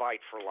 Dynovite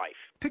for life.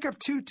 Pick up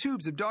 2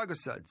 tubes of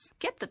Dogosuds.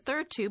 Get the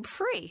 3rd tube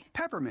free.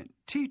 Peppermint,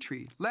 tea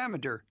tree,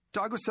 lavender,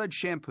 Dogosud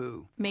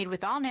shampoo. Made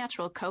with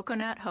all-natural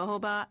coconut,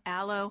 jojoba,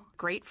 aloe.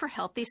 Great for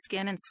healthy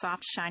skin and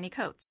soft, shiny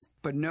coats.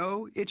 But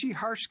no itchy,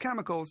 harsh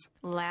chemicals.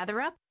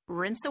 Lather up,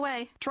 rinse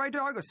away. Try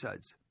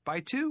Dogosuds. Buy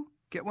 2,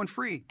 get 1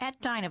 free.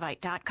 At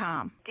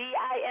Dynovite.com.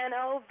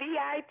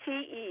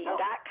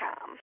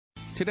 DINOVITE.com.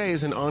 Today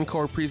is an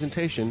encore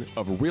presentation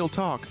of Real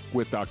Talk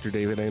with Dr.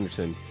 David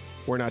Anderson.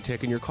 We're not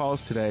taking your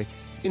calls today.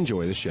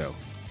 Enjoy the show.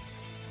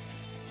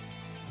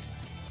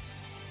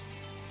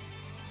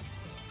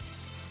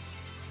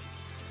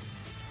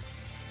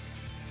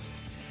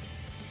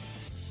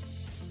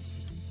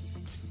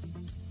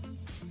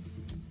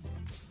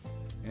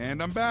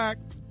 And I'm back.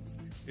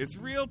 It's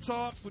Real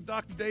Talk with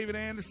Dr. David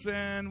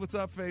Anderson. What's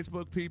up,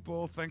 Facebook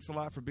people? Thanks a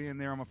lot for being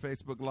there on my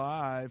Facebook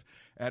Live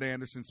at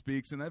Anderson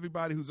Speaks. And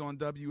everybody who's on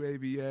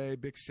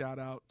WAVA, big shout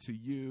out to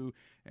you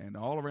and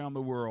all around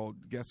the world.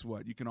 Guess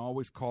what? You can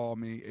always call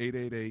me,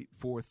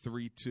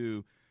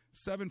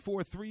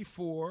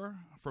 888-432-7434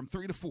 from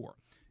 3 to 4.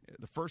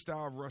 the first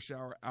hour of rush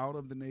hour out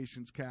of the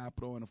nation's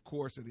capital. And, of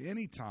course, at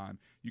any time,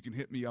 you can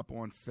hit me up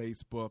on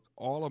Facebook,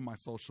 all of my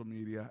social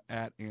media,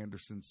 at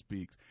Anderson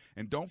Speaks.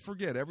 And don't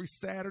forget, every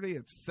Saturday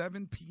at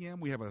 7 p.m.,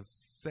 we have a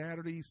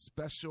Saturday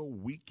special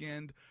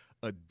weekend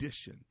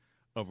edition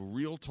of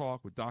Real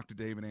Talk with Dr.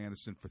 David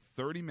Anderson for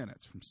 30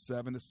 minutes from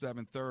 7 to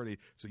 7:30,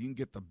 so you can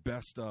get the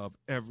best of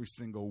every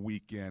single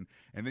weekend.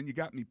 And then you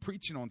got me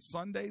preaching on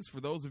Sundays. For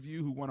those of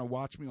you who want to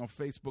watch me on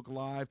Facebook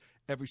Live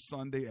every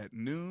Sunday at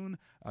noon,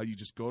 you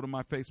just go to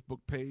my Facebook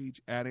page,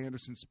 at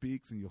Anderson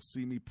Speaks, and you'll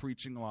see me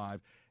preaching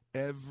live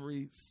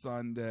every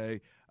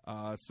Sunday.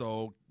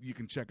 So you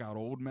can check out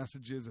old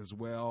messages as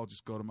well.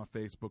 Just go to my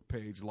Facebook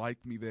page,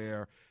 like me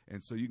there,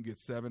 and so you can get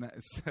 7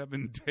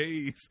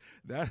 days.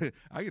 That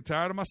I get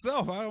tired of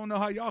myself. I don't know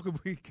how y'all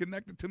could be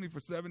connected to me for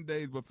 7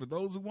 days, but for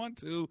those who want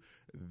to,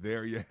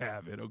 there you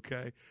have it,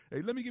 okay?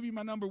 Hey, let me give you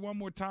my number one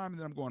more time,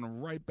 and then I'm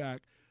going right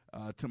back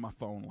to my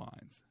phone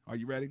lines. Are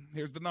you ready?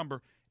 Here's the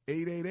number,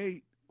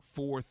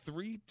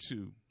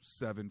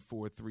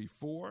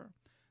 888-432-7434.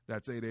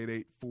 That's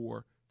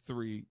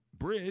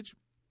 888-43-BRIDGE.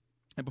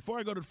 And before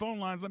I go to the phone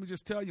lines, let me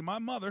just tell you, my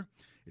mother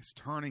is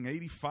turning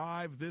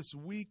 85 this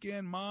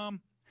weekend.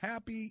 Mom,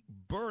 happy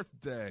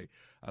birthday.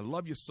 I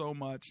love you so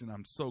much, and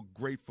I'm so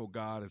grateful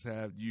God has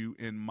had you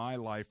in my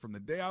life from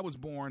the day I was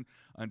born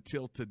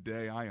until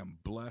today. I am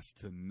blessed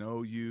to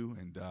know you,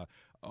 and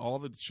all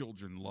the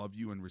children love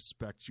you and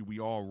respect you. We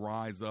all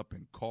rise up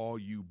and call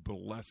you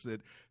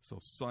blessed. So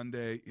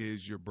Sunday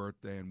is your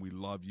birthday, and we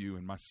love you.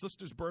 And my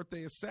sister's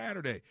birthday is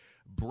Saturday,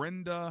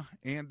 Brenda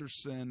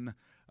Anderson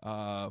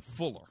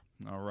Fuller.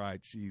 All right,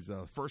 she's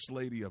First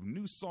Lady of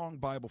New Song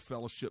Bible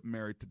Fellowship,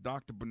 married to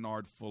Dr.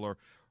 Bernard Fuller.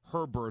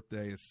 Her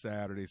birthday is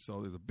Saturday,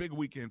 so there's a big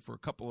weekend for a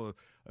couple of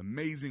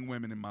amazing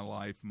women in my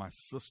life, my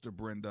sister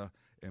Brenda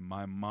and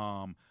my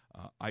mom,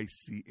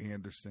 Icy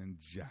Anderson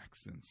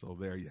Jackson. So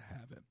there you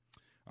have it.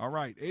 All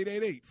right,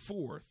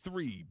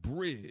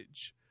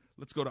 888-43-BRIDGE.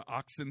 Let's go to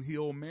Oxon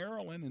Hill,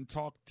 Maryland, and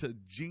talk to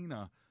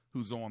Gina,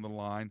 who's on the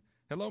line.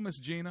 Hello, Miss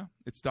Gina.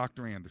 It's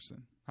Dr.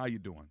 Anderson. How you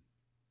doing?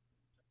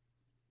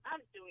 I'm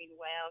doing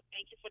well.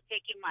 Thank you for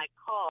taking my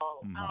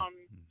call.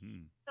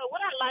 Mm-hmm. So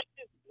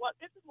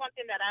this is one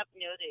thing that I've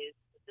noticed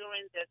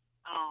during this,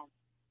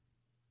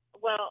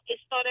 it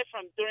started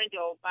from during the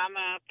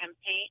Obama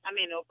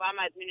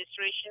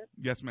administration.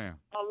 Yes, ma'am.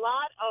 A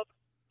lot of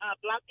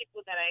Black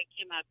people that I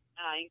came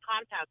in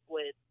contact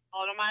with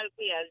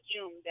automatically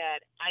assumed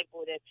that I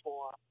voted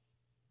for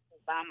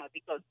Obama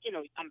because,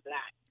 I'm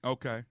Black.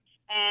 Okay.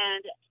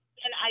 And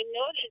I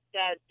noticed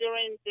that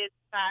during this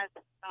past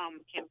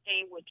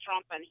campaign with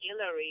Trump and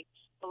Hillary,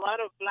 a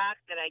lot of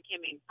Blacks that I came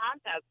in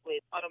contact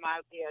with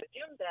automatically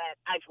assumed that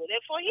I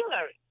voted for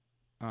Hillary.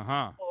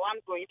 Uh-huh. So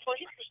I'm going for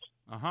Hillary.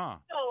 Uh-huh.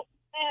 So,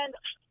 and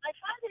I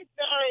find it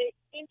very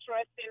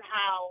interesting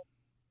how,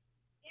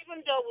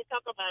 even though we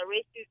talk about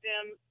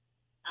racism,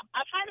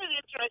 I find it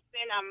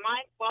interesting and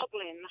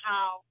mind-boggling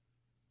how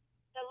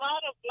a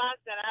lot of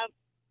Blacks that I've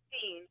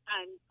seen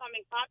and come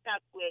in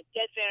contact with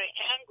get very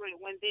angry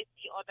when they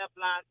see other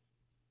Blacks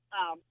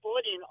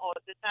voting or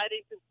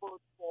deciding to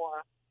vote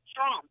for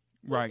Trump.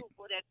 Right.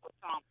 Who voted for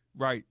Trump.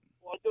 Right.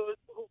 Or those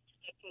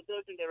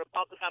in the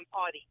Republican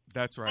Party.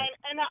 That's right.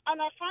 And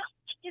I find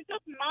it's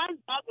just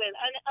mind-boggling.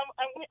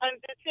 And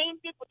the same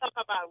people talk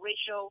about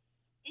racial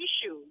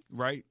issues.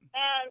 Right.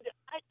 And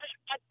I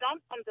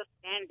don't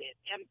understand it.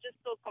 I'm just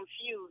so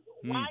confused.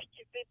 Why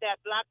is it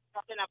that Blacks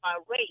are talking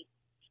about racial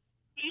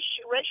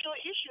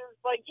issues,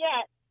 but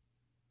yet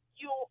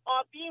you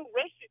are being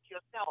racist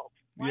yourself?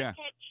 Why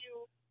can't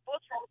you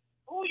vote for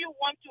who you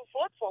want to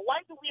vote for?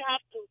 Why do we have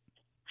to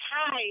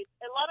hide?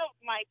 A lot of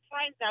my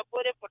friends that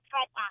voted for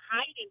Trump are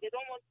hiding. They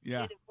don't want to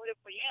say they voted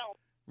for him.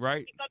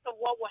 Right. Because of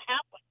what will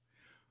happen.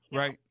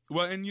 Right.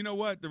 Well, and you know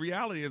what? The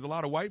reality is a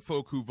lot of white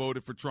folk who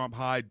voted for Trump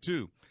hide,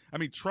 too. I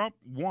mean, Trump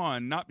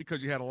won not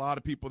because you had a lot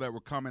of people that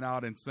were coming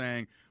out and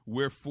saying,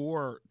 we're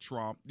for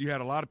Trump. You had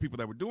a lot of people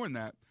that were doing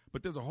that.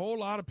 But there's a whole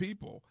lot of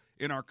people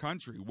in our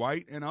country,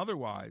 white and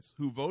otherwise,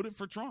 who voted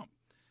for Trump.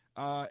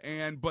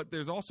 But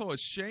there's also a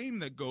shame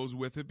that goes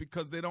with it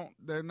because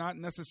they're not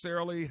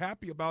necessarily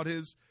happy about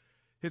his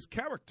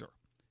character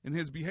and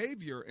his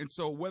behavior. And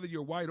so whether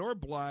you're white or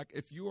Black,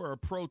 if you are a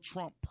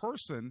pro-Trump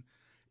person,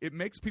 it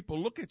makes people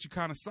look at you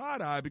kind of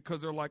side-eye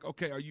because they're like,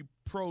 okay, are you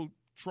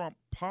pro-Trump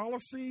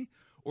policy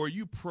or are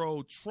you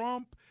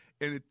pro-Trump?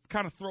 And it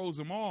kind of throws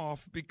them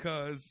off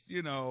because,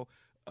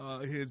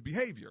 his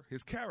behavior,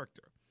 his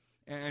character.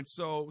 And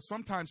so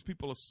sometimes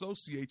people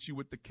associate you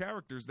with the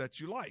characters that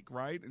you like,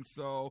 right? And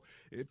so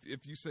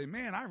if you say,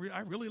 man, I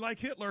really like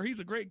Hitler, he's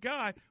a great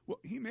guy, well,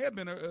 he may have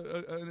been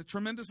a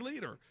tremendous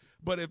leader.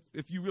 But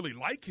if you really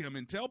like him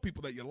and tell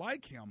people that you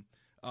like him,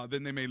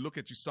 then they may look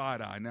at you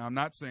side-eye. Now, I'm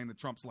not saying that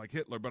Trump's like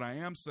Hitler, but I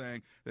am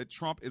saying that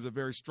Trump is a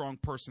very strong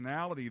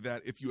personality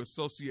that if you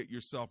associate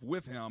yourself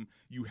with him,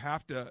 you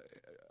have to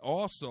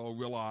also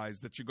realize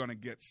that you're going to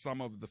get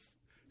some of the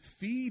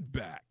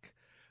feedback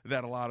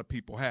that a lot of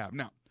people have.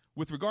 Now,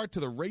 with regard to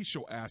the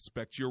racial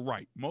aspect, you're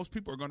right. Most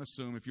people are going to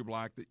assume if you're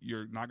black that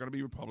you're not going to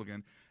be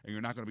Republican and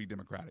you're not going to be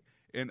Democratic.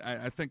 And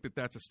I think that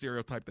that's a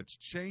stereotype that's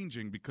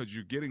changing because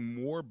you're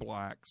getting more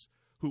blacks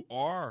who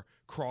are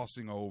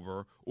crossing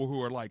over or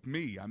who are like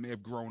me. I may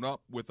have grown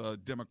up with a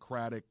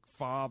Democratic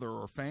father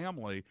or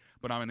family,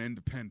 but I'm an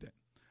independent.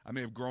 I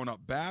may have grown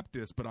up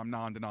Baptist, but I'm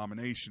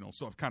non-denominational.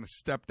 So I've kind of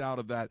stepped out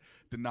of that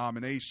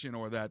denomination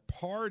or that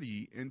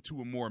party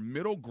into a more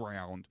middle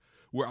ground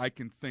where I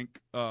can think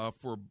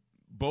for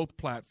both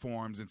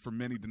platforms and for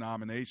many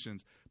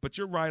denominations. But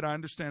you're right. I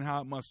understand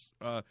how it must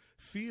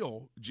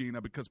feel,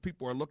 Gina, because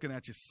people are looking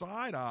at you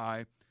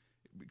side-eye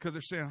because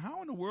they're saying, how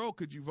in the world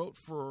could you vote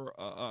for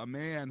a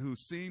man who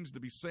seems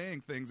to be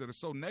saying things that are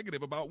so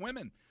negative about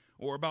women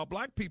or about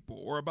black people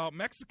or about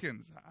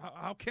Mexicans?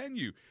 How can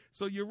you?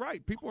 So you're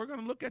right. People are going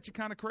to look at you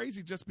kind of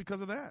crazy just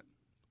because of that.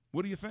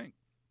 What do you think?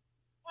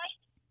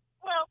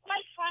 Well,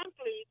 quite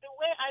frankly, the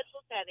way I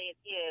look at it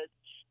is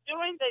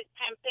during the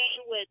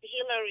campaign with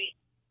Hillary,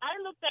 I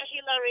looked at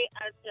Hillary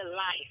as a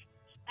life,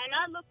 and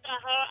I looked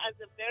at her as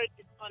a very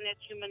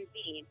dishonest human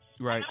being.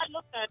 Right. And I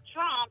looked at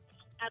Trump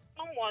as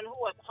someone who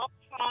was up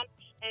front,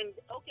 and,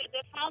 okay,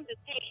 they found the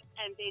tape,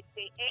 and they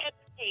aired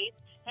the tape,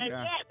 and,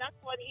 that's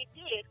what he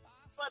did.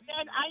 But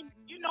then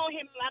you know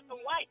him black and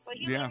white, but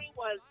Hillary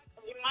was,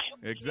 in my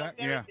opinion,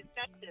 very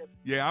deceptive.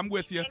 Yeah, I'm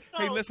with you. So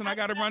hey, listen, I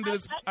got to run to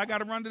this. I got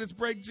to run to this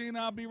break, Gina.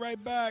 I'll be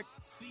right back.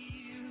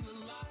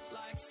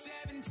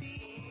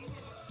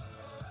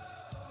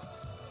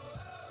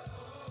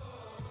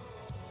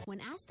 When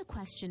asked the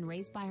question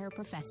raised by her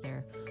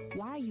professor,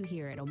 why are you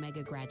here at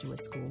Omega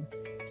Graduate School?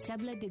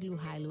 Sebla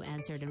Digluhailu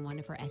answered in one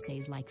of her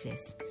essays like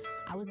this: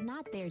 I was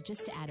not there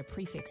just to add a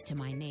prefix to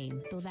my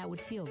name, though that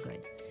would feel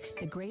good.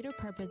 The greater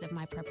purpose of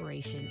my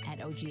preparation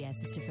at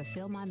OGS is to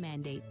fulfill my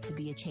mandate to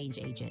be a change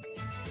agent.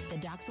 The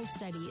doctoral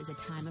study is a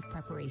time of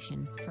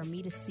preparation for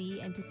me to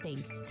see and to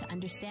think, to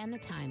understand the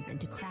times, and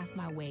to craft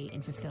my way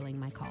in fulfilling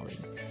my calling.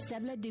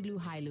 Sebla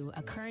Digluhailu,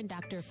 a current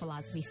Doctor of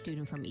Philosophy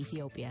student from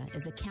Ethiopia,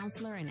 is a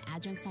counselor and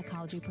adjunct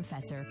psychology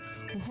professor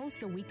who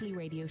hosts a weekly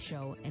radio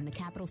show in the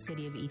capital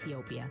city of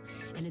Ethiopia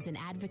and is an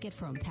advocate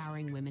for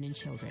empowering women and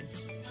children.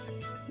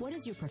 What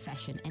is your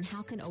profession, and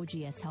how can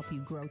OGS help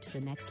you grow to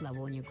the next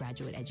level in your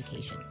graduate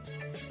education?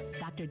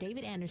 Dr.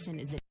 David Anderson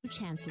is the new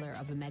chancellor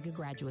of Omega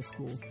Graduate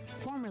School,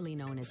 formerly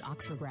known as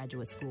Oxford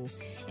Graduate School,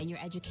 and your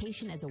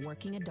education as a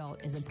working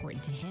adult is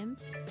important to him,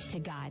 to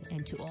God,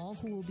 and to all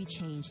who will be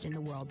changed in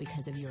the world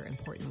because of your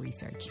important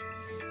research.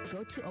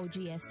 Go to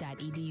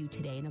ogs.edu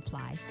today and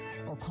apply,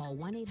 or call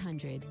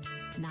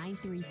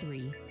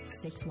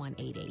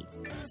 1-800-933-6188.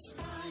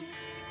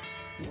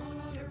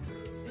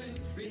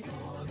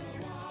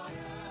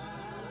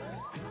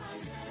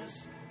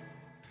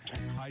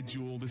 Hi,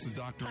 Jewel. This is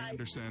Dr.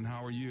 Anderson.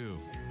 How are you?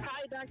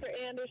 Hi, Dr.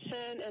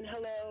 Anderson, and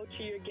hello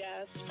to your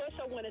guests. First,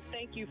 I want to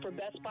thank you for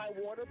Best Buy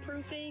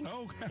waterproofing.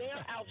 Oh, they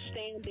are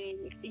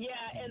outstanding.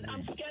 Yeah, and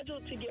I'm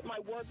scheduled to get my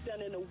work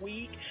done in a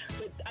week,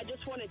 but I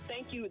just want to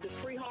thank you. The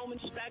free home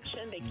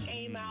inspection, they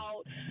came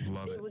out.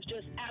 Love it. It was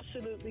just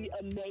absolutely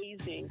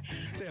amazing.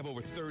 They have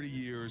over 30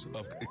 years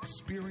of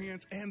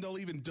experience, and they'll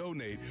even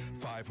donate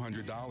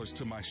 $500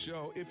 to my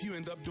show if you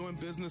end up doing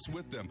business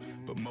with them.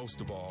 But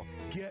most of all,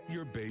 get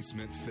your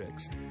basement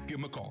fixed. Give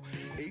them a call,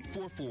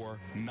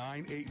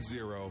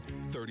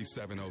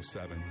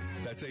 844-980-3707.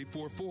 That's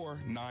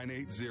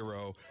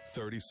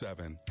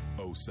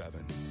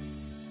 844-980-3707.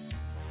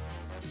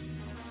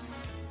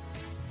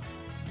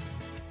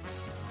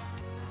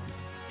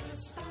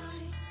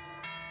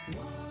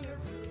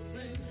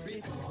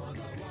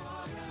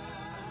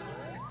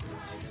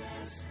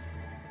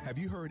 Have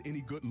you heard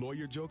any good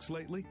lawyer jokes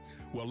lately?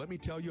 Well, let me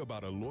tell you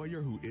about a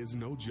lawyer who is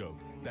no joke.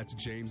 That's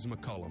James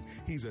McCullum.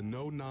 He's a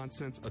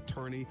no-nonsense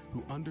attorney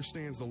who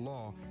understands the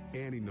law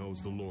and he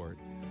knows the Lord.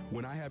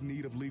 When I have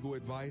need of legal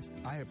advice,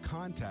 I have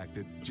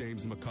contacted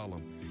James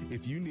McCullum.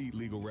 If you need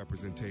legal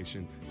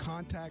representation,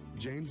 contact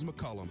James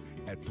McCullum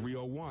at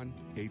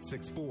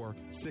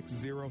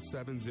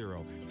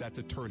 301-864-6070. That's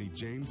attorney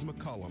James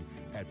McCullum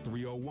at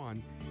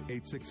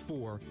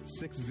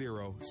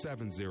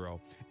 301-864-6070.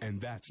 And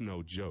that's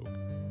no joke.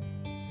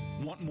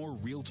 Want more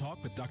Real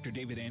Talk with Dr.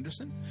 David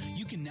Anderson?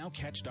 You can now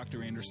catch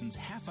Dr. Anderson's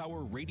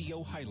half-hour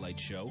radio highlight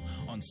show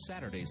on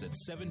Saturdays at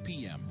 7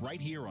 p.m.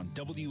 right here on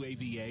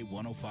WAVA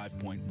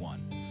 105.1.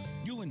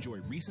 You'll enjoy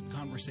recent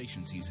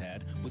conversations he's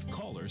had with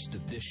callers to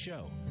this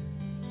show.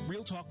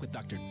 Real Talk with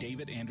Dr.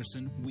 David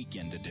Anderson,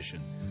 Weekend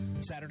Edition.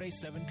 Saturday,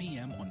 7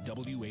 p.m. on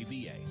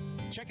WAVA.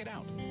 Check it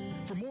out.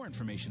 For more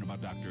information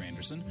about Dr.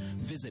 Anderson,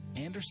 visit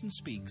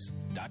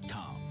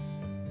AndersonSpeaks.com.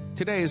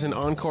 Today is an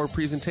encore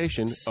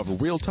presentation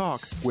of Real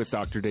Talk with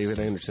Dr. David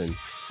Anderson.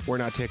 We're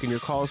not taking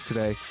your calls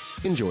today.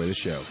 Enjoy the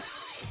show.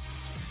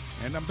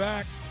 And I'm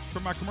back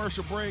from my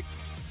commercial break.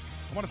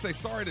 I want to say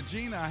sorry to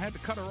Gina. I had to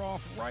cut her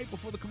off right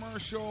before the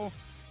commercial,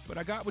 but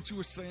I got what you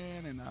were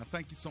saying, and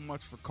thank you so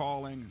much for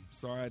calling.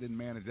 Sorry I didn't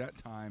manage that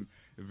time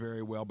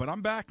very well. But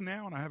I'm back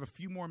now, and I have a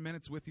few more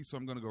minutes with you, so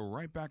I'm going to go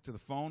right back to the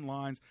phone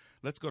lines.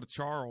 Let's go to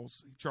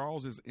Charles.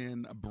 Charles is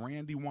in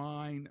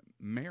Brandywine,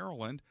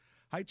 Maryland.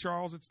 Hi,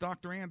 Charles. It's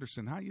Dr.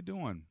 Anderson. How you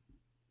doing?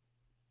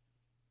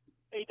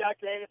 Hey,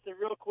 Dr. Anderson,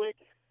 real quick.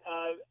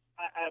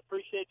 I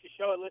appreciate your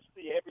show. I listen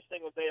to you every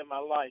single day of my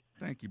life.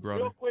 Thank you,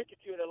 brother. Real quick,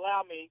 if you would allow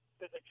me,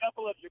 there's a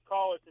couple of your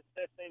callers that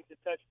said things that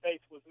touch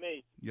base with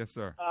me. Yes,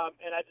 sir.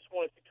 And I just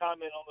wanted to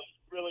comment on this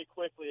really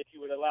quickly, if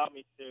you would allow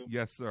me to.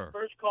 Yes, sir.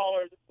 First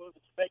caller was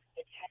making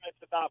comments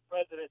about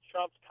President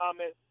Trump's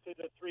comments to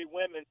the three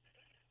women.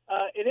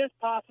 It is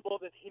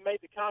possible that he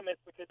made the comments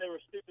because they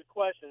were stupid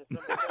questions,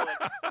 number one.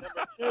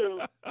 Number two,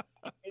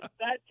 it's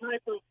that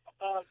type of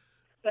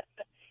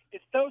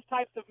it's those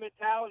types of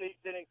mentalities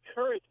that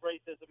encourage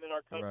racism in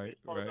our country,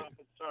 as far as I'm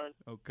concerned.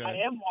 Okay.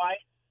 I am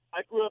white.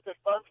 I grew up in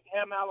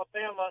Birmingham,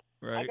 Alabama.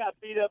 Right. I got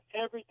beat up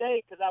every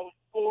day because I was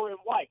poor and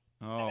white.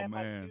 Oh, and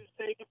man. my shoes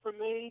taken from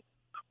me.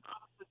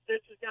 The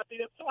sisters got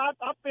beat up. So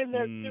I've been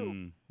there,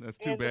 too. That's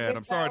too bad.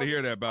 I'm sorry to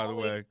hear that, by the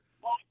way.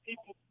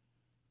 People,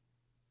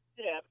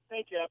 yeah,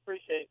 thank you. I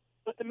appreciate it.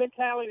 But the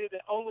mentality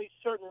that only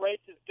certain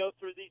races go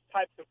through these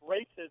types of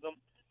racism,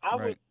 I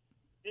was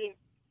being,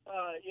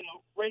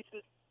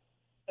 racist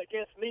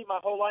against me my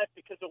whole life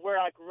because of where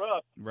I grew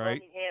up.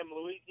 Right. Birmingham,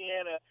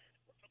 Louisiana,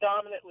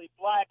 predominantly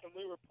black, and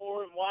we were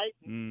poor and white.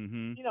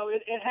 And,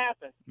 it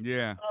happened.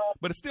 Yeah,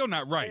 but it's still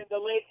not right. And the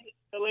lady.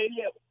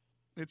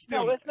 It's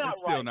still, no, it's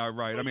still not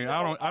right. I mean,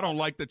 I don't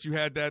like that you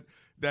had that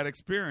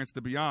experience.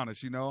 To be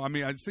honest, I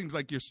mean, it seems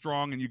like you're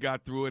strong and you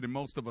got through it, and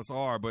most of us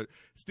are, but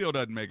still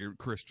doesn't make it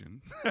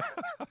Christian,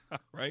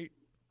 right?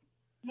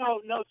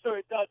 No, sir,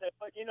 it doesn't.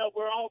 But,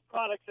 we're all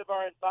products of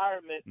our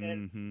environment.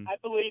 And I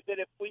believe that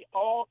if we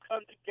all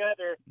come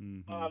together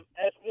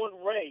as one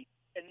race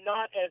and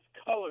not as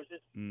colors,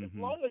 as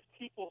long as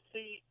people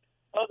see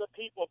other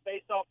people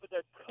based off of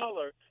their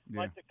color,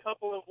 like the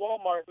couple in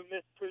Walmart who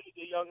mistreated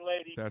the young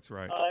lady. That's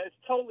right. It's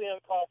totally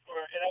uncalled for.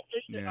 And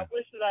I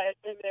wish that I had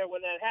been there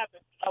when that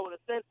happened. I would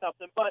have said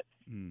something. But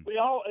we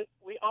all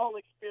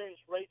experience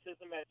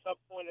racism at some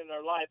point in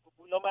our life,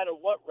 no matter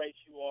what race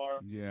you are.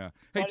 Yeah.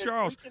 Hey,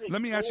 Charles,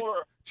 let me ask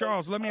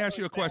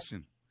you a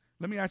question.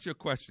 Let me ask you a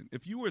question.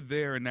 If you were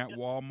there in that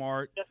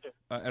Walmart,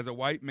 as a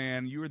white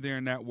man, you were there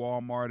in that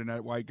Walmart, and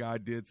that white guy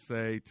did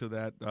say to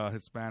that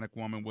Hispanic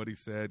woman what he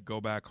said, go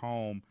back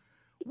home,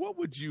 what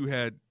would you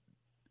had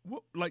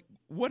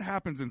 – what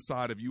happens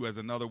inside of you as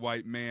another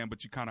white man,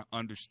 but you kind of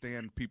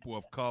understand people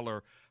of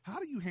color? How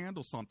do you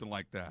handle something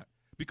like that?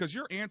 Because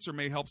your answer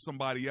may help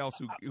somebody else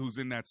who's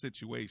in that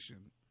situation.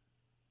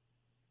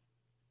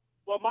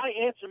 Well, my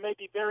answer may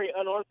be very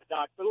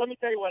unorthodox, but let me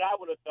tell you what I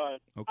would have done.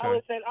 Okay. I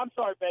would have said, I'm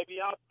sorry, baby,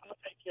 I'll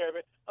take care of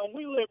it.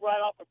 We live right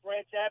off of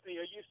Branch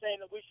Avenue. Are you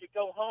saying that we should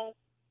go home?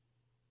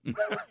 Is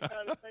that what you're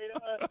trying to say to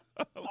us?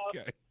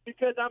 Okay.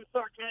 Because I'm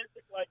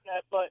sarcastic like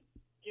that, but,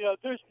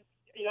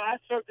 I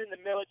served in the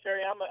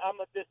military. I'm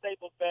a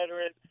disabled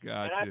veteran.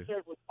 Gotcha. And I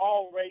served with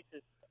all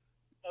races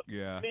of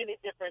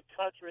many different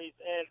countries,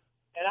 and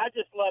I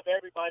just love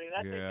everybody. And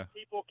I think that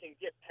people can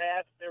get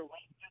past their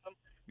racism.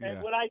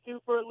 And what I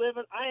do for a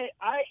living,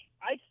 I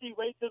see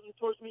racism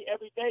towards me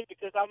every day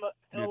because I'm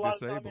a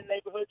lot of time in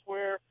neighborhoods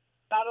where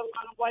not a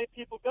lot of white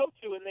people go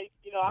to, and they,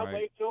 I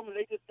wave to them and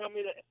they just tell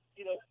me to,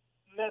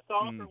 mess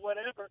off or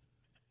whatever.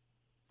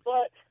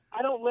 But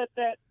I don't let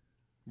that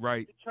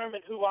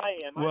determine who I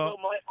am. Well, I know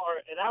my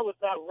heart, and I was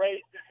not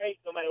raised to hate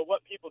no matter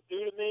what people do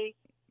to me.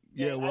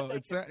 Yeah, well,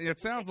 it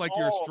sounds like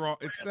you're strong.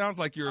 It sounds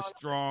like you're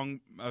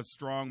a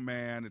strong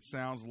man. It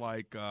sounds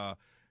like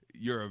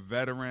you're a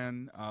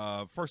veteran.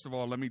 First of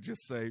all, let me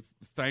just say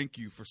thank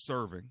you for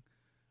serving.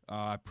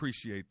 I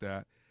appreciate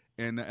that.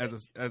 And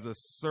as a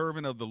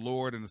servant of the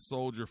Lord and a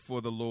soldier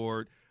for the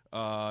Lord,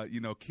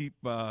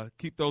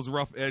 keep those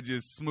rough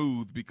edges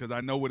smooth, because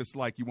I know what it's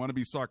like. You want to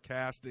be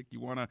sarcastic. You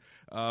want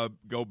to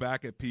go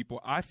back at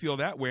people. I feel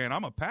that way, and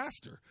I'm a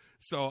pastor.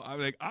 So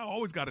I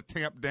always got to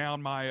tamp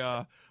down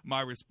my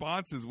my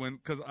responses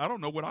because I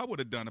don't know what I would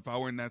have done if I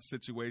were in that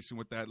situation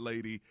with that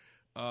lady.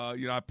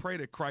 I pray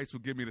that Christ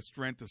will give me the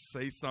strength to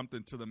say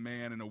something to the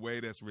man in a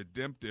way that's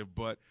redemptive.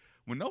 But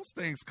when those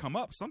things come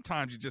up,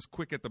 sometimes you're just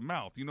quick at the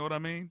mouth. You know what I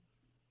mean?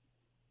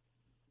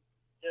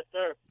 Yes,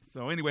 sir.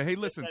 So anyway, hey,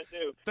 listen,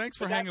 thanks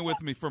for hanging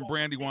with me from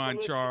Brandywine,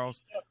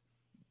 Charles.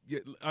 Yeah,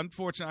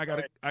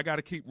 unfortunately, I got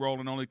to keep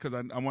rolling only because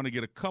I want to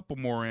get a couple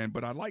more in.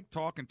 But I like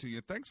talking to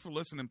you. Thanks for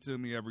listening to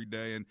me every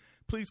day. And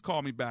please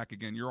call me back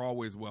again. You're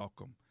always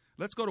welcome.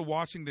 Let's go to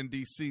Washington,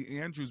 D.C.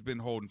 Andrew's been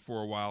holding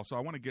for a while, so I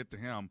want to get to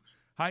him.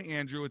 Hi,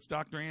 Andrew. It's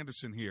Dr.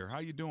 Anderson here. How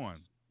you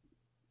doing?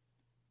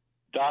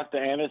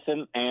 Dr.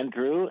 Anderson,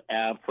 Andrew,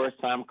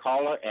 first-time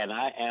caller, and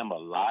I am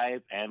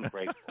alive and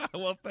grateful.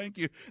 Well, thank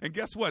you. And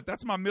guess what?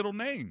 That's my middle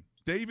name,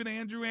 David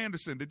Andrew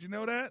Anderson. Did you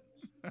know that?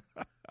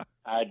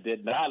 I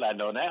did not. I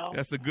know now.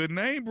 That's a good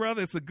name,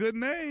 brother. It's a good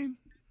name.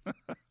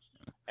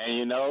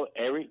 And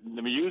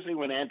usually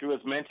when Andrew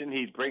is mentioned,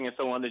 he's bringing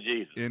someone to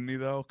Jesus. Isn't he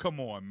though? Come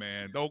on,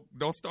 man.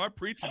 Don't start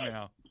preaching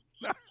now.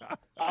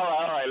 All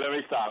right. Let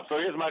me stop. So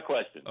here's my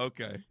question.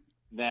 Okay.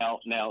 Now,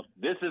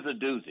 this is a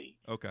doozy.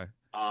 Okay.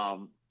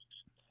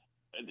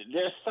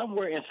 There's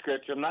somewhere in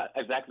Scripture, I'm not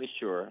exactly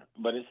sure,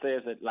 but it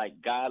says that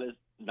God is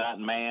not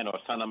man or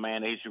son of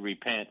man, he should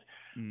repent.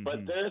 Mm-hmm.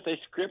 But there's a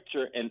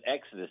scripture in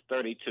Exodus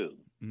 32,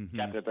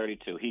 chapter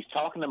 32. He's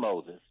talking to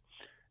Moses,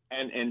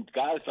 and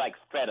God is like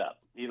fed up.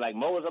 He's like,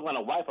 Moses, I'm going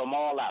to wipe them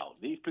all out.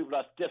 These people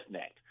are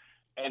stiff-necked.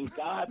 And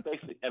God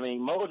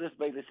Moses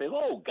basically says,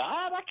 oh,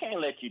 God, I can't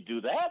let you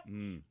do that.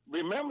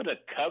 Remember the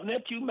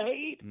covenant you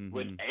made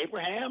with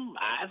Abraham,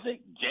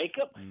 Isaac,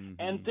 Jacob?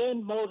 And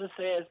then Moses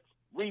says,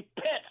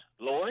 repent,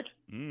 Lord,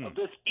 of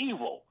this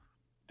evil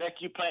that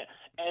you plan.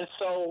 And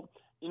so,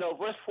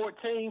 verse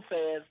 14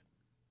 says,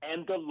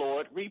 and the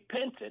Lord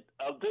repented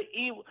of the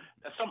evil.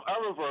 Some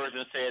other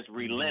version says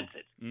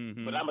relented,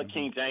 but I'm a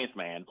King James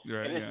man.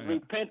 Right, and it's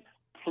repent.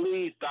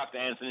 Please, Dr.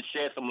 Anderson,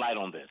 shed some light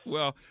on this.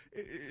 Well,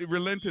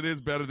 relented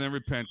is better than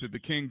repented. The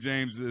King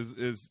James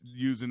is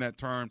using that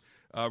term,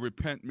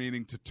 repent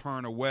meaning to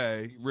turn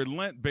away.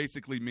 Relent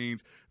basically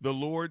means the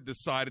Lord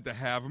decided to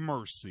have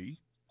mercy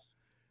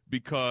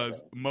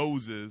because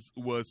Moses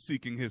was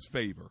seeking his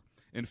favor.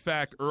 In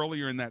fact,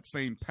 earlier in that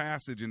same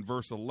passage in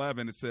verse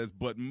 11, it says,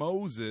 but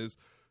Moses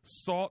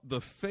sought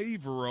the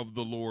favor of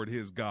the Lord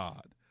his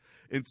God.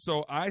 And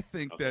so I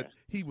think that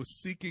he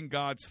was seeking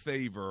God's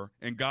favor,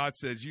 and God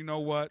says, you know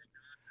what?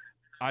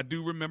 I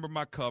do remember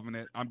my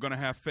covenant. I'm going to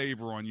have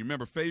favor on you.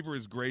 Remember, favor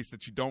is grace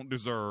that you don't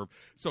deserve.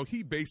 So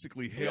he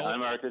basically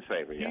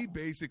he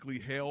basically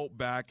held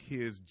back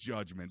his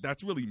judgment.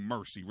 That's really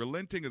mercy.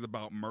 Relenting is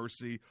about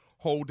mercy,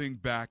 holding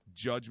back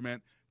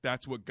judgment.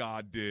 That's what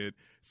God did.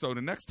 So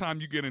the next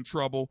time you get in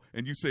trouble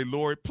and you say,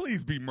 Lord,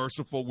 please be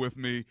merciful with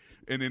me,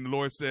 and then the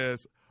Lord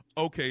says,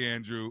 okay,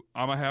 Andrew,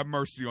 I'm going to have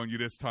mercy on you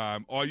this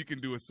time. All you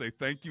can do is say,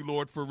 thank you,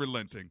 Lord, for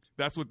relenting.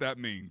 That's what that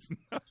means.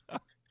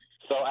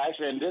 So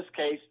actually, in this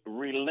case,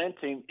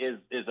 relenting is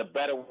a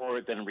better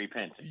word than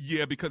repenting.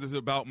 Yeah, because it's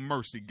about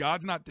mercy.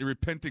 God's not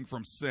repenting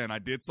from sin. I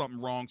did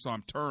something wrong, so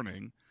I'm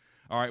turning.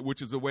 All right,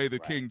 which is the way the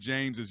King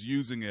James is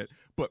using it.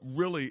 But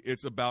really,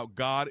 it's about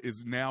God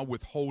is now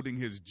withholding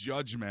his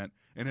judgment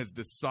and has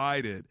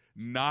decided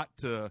not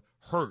to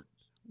hurt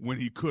when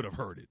he could have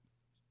hurt it.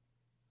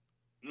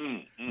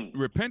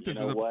 Repentance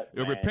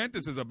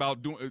repentance is about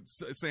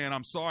saying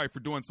I'm sorry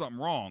for doing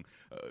something wrong.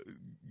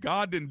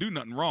 God didn't do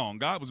nothing wrong.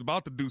 God was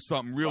about to do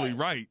something really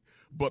right,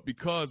 but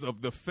because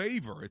of the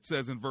favor, it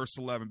says in verse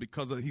 11,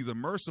 because he's a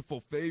merciful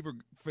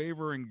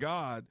favoring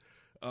God.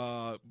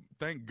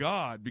 Thank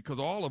God, because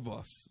all of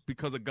us,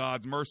 because of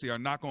God's mercy, are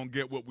not going to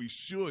get what we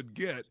should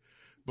get,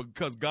 but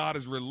because God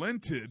has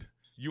relented,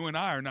 you and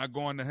I are not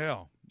going to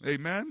hell.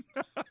 Amen.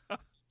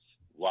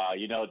 Wow,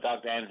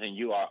 Dr. Anderson,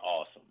 you are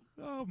awesome.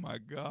 Oh, my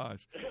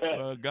gosh.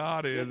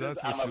 God is, that's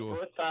for sure. I'm a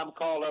first-time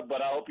caller,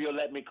 but I hope you'll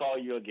let me call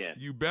you again.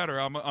 You better.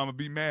 I'm going to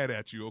be mad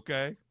at you,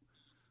 okay?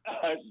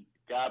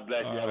 God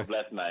bless you. Have a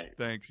blessed night.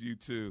 Thanks. You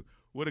too.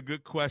 What a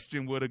good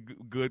question. What a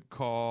good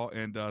call.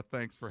 And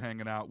thanks for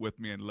hanging out with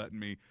me and letting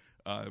me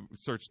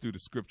search through the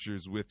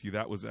scriptures with you.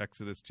 That was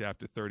Exodus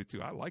chapter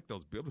 32. I like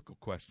those biblical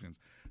questions.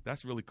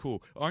 That's really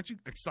cool. Aren't you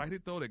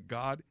excited, though, that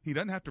God, he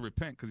doesn't have to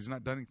repent because he's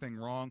not done anything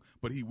wrong,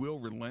 but he will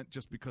relent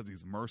just because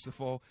he's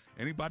merciful.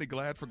 Anybody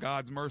glad for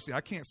God's mercy?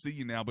 I can't see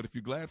you now, but if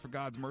you're glad for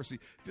God's mercy,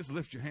 just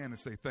lift your hand and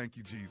say, thank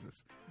you,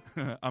 Jesus.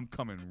 I'm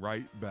coming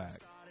right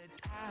back.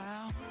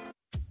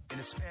 In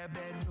a spare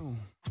bedroom,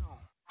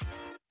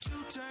 2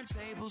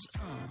 turntables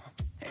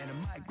and a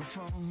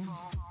microphone.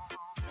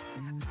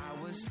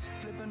 I was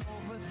flipping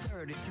over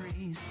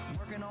 33s,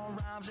 working on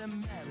rhymes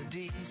and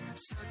melodies,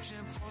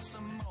 searching for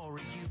some more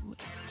of you and a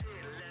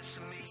little less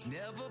of me. It's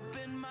never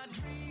been my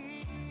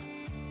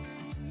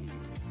dream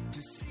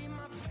to see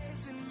my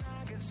face in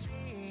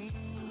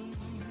magazines.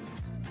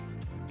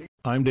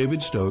 I'm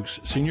David Stokes,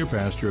 Senior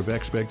Pastor of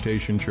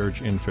Expectation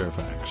Church in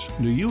Fairfax.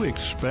 Do you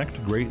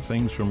expect great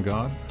things from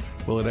God?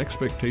 Well, at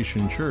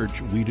Expectation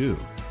Church, we do,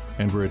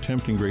 and we're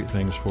attempting great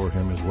things for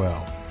Him as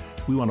well.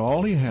 We want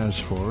all He has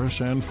for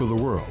us and for the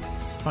world.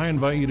 I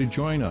invite you to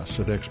join us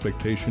at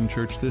Expectation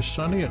Church this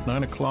Sunday at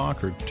 9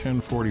 o'clock or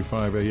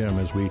 10:45 a.m.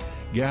 as we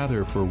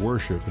gather for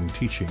worship and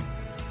teaching.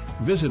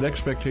 Visit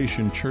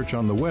Expectation Church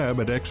on the web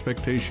at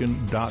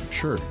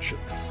expectation.church.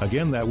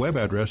 Again, that web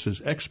address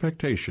is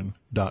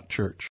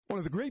expectation.church. One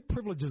of the great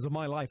privileges of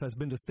my life has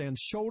been to stand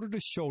shoulder to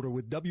shoulder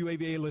with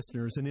WAVA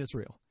listeners in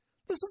Israel.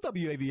 This is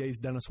WAVA's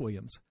Dennis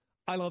Williams.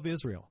 I love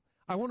Israel.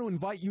 I want to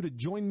invite you to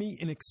join me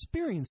in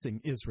experiencing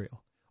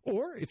Israel.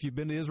 Or, if you've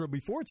been to Israel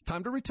before, it's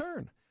time to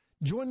return.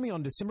 Join me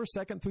on December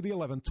 2nd through the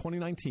 11th,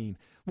 2019.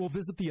 We'll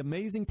visit the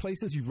amazing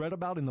places you've read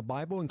about in the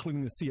Bible,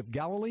 including the Sea of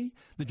Galilee,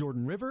 the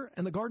Jordan River,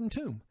 and the Garden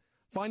Tomb.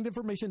 Find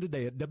information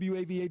today at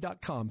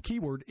WAVA.com,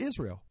 keyword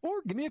Israel,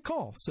 or give me a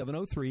call,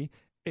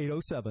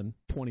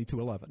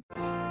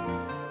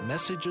 703-807-2211.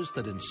 Messages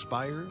that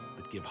inspire,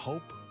 that give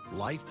hope,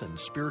 life, and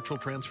spiritual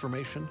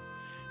transformation,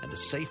 and a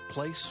safe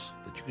place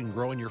that you can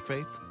grow in your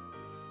faith.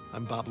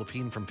 I'm Bob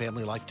Lepine from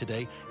Family Life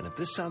Today, and if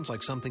this sounds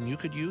like something you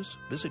could use,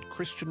 visit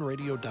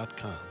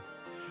ChristianRadio.com.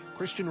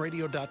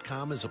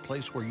 ChristianRadio.com is a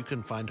place where you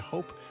can find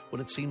hope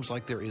when it seems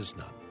like there is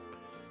none.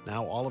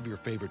 Now all of your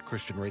favorite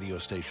Christian radio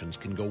stations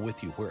can go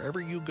with you wherever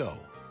you go.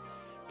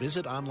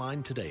 Visit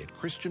online today at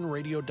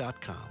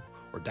ChristianRadio.com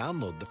or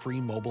download the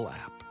free mobile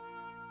app.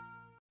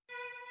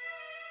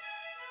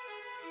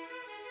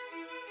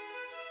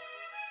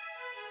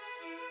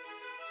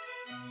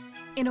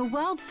 In a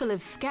world full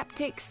of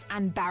skeptics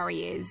and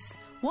barriers,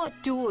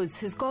 what doors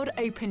has God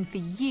opened for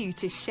you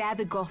to share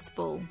the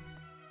gospel?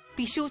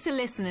 Be sure to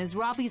listen as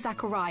Ravi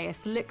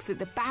Zacharias looks at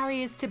the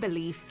barriers to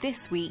belief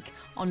this week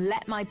on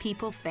Let My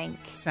People Think.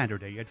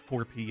 Saturday at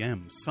 4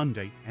 p.m.,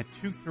 Sunday at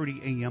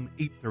 2:30 a.m.,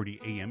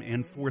 8:30 a.m.,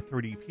 and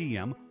 4:30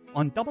 p.m.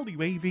 on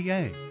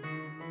WAVA.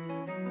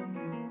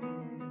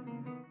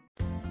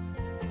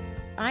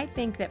 I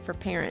think that for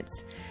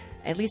parents,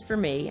 at least for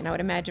me, and I would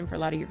imagine for a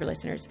lot of your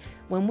listeners,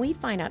 when we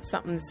find out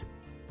something's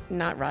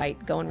not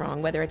right, going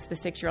wrong, whether it's the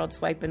 6-year-old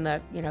swiping the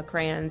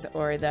crayons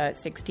or the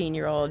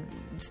 16-year-old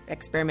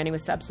experimenting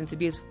with substance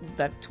abuse,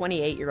 the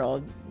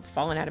 28-year-old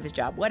falling out of his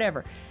job,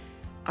 whatever,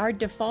 our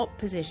default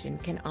position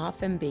can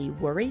often be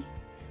worry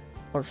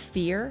or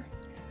fear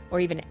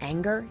or even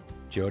anger.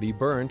 Jody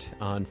Berndt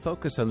on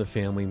Focus on the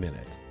Family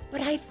Minute.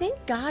 But I think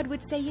God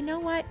would say, you know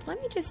what?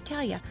 Let me just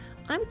tell you,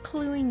 I'm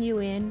cluing you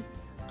in.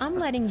 I'm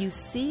letting you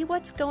see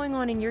what's going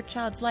on in your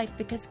child's life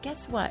because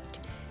guess what?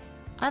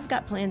 I've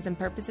got plans and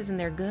purposes and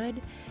they're good,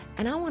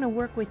 and I want to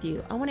work with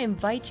you. I want to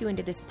invite you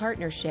into this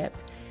partnership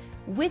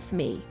with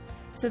me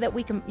so that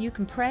you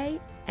can pray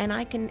and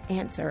I can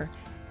answer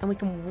and we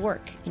can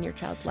work in your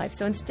child's life.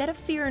 So instead of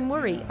fear and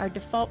worry, our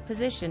default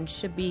position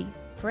should be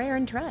prayer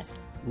and trust.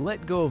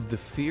 Let go of the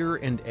fear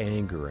and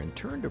anger and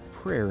turn to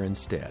prayer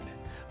instead.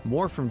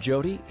 More from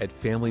Jody at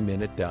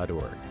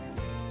FamilyMinute.org.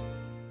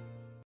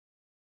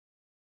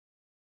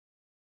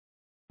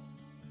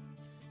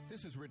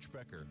 This is Rich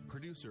Becker,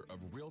 producer of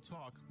Real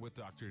Talk with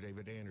Dr.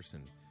 David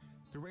Anderson.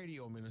 The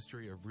radio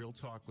ministry of Real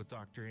Talk with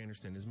Dr.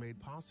 Anderson is made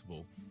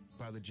possible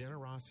by the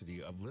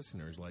generosity of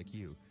listeners like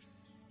you.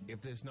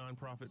 If this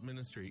nonprofit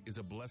ministry is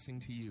a blessing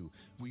to you,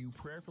 will you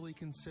prayerfully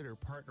consider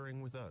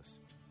partnering with us?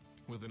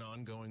 With an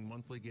ongoing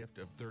monthly gift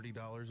of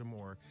 $30 or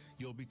more,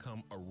 you'll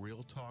become a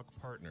Real Talk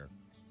partner.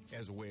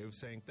 As a way of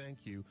saying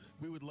thank you,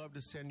 we would love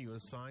to send you a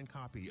signed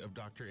copy of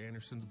Dr.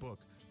 Anderson's book,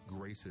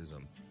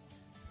 Gracism.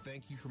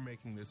 Thank you for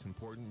making this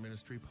important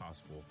ministry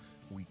possible.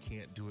 We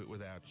can't do it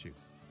without you.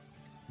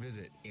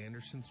 Visit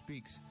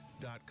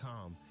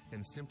AndersonSpeaks.com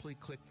and simply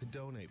click the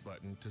donate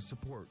button to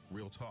support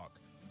Real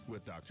Talk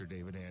with Dr.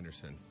 David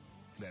Anderson.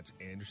 That's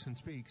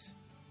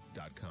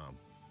AndersonSpeaks.com.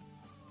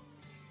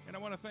 And I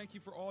want to thank you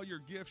for all your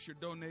gifts, your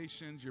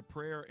donations, your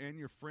prayer, and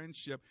your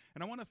friendship.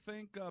 And I want to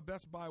thank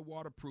Best Buy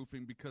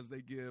Waterproofing because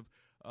they give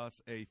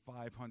us a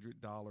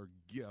 $500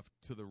 gift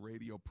to the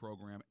radio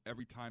program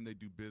every time they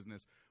do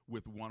business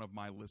with one of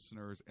my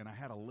listeners. And I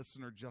had a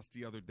listener just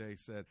the other day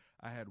said,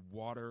 I had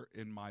water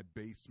in my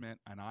basement,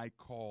 and I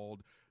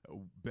called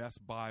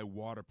Best Buy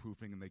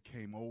Waterproofing, and they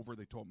came over.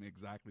 They told me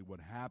exactly what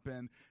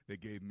happened. They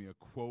gave me a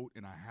quote,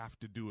 and I have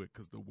to do it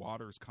because the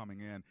water is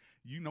coming in.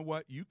 You know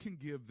what? You can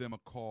give them a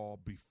call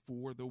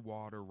before the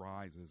water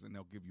rises, and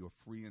they'll give you a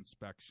free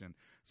inspection.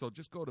 So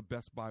just go to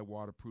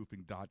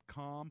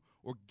bestbuywaterproofing.com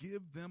or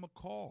give them a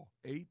call,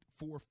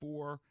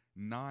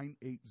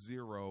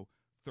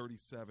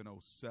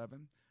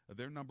 844-980-3707.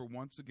 Their number,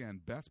 once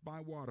again, Best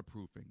Buy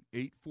Waterproofing,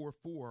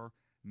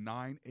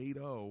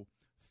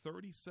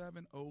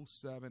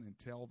 844-980-3707, and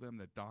tell them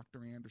that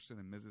Dr. Anderson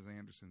and Mrs.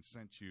 Anderson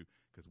sent you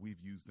because we've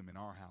used them in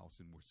our house,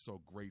 and we're so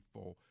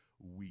grateful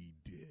we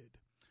did.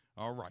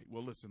 All right.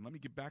 Well, listen, let me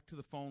get back to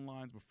the phone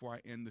lines before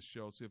I end the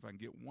show, see if I can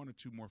get one or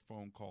two more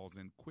phone calls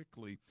in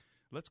quickly.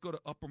 Let's go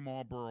to Upper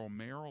Marlboro,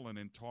 Maryland,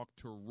 and talk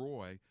to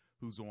Roy,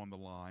 who's on the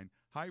line.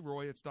 Hi,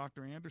 Roy. It's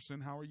Dr.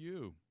 Anderson. How are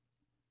you?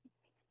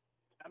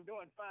 I'm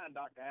doing fine,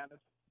 Dr.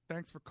 Anderson.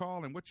 Thanks for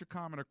calling. What's your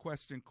comment or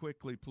question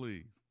quickly,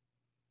 please?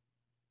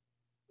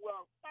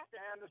 Well,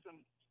 Dr. Anderson,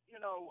 you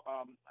know,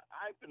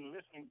 I've been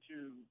listening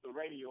to the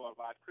radio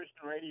about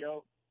Christian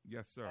radio.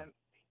 Yes, sir. And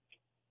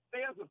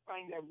there's a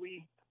thing that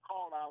we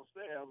call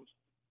ourselves,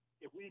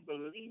 if we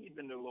believe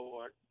in the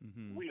Lord,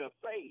 we are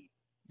saved.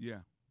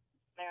 Yeah.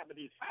 Now, the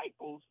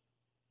disciples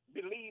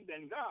believed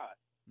in God.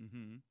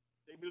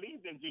 They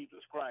believed in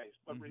Jesus Christ.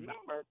 But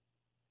remember,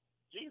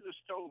 Jesus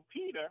told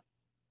Peter,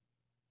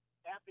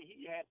 after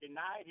he had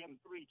denied him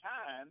 3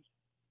 times,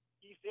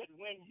 he said,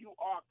 when you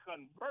are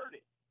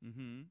converted,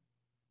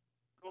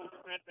 go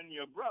strengthen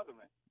your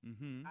brethren.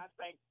 I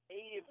think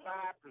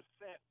 85%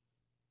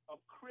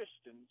 of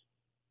Christians,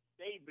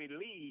 they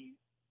believe,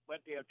 but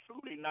they're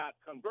truly not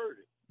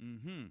converted.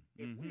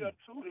 If we are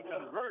truly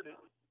converted,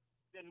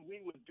 then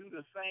we would do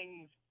the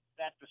things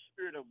that the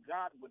Spirit of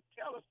God would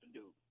tell us to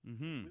do.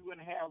 We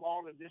wouldn't have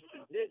all of this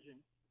division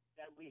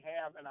that we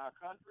have in our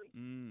country.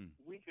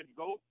 We could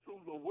go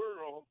through the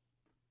world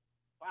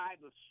by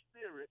the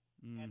Spirit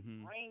and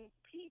bring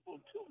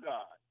people to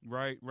God.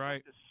 Right.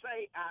 But to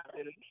say, I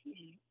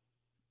believe,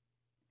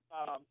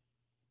 the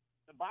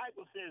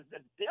Bible says the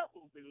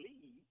devil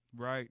believes.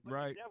 Right.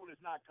 The devil is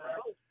not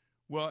converted.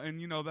 Well, and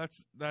you know that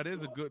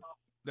is a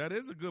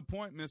good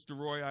point, Mr.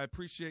 Roy. I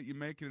appreciate you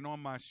making it on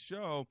my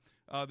show.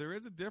 There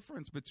is a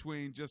difference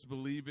between just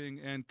believing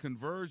and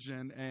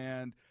conversion,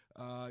 and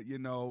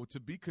to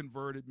be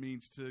converted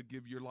means to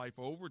give your life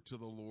over to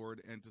the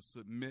Lord and to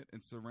submit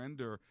and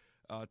surrender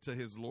to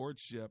his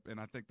lordship, and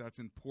I think that's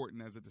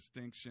important as a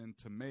distinction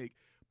to make.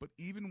 But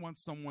even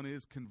once someone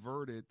is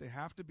converted, they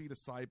have to be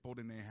discipled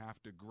and they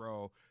have to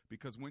grow,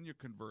 because when you're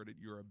converted,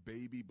 you're a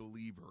baby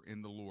believer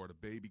in the Lord, a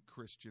baby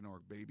Christian or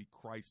a baby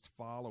Christ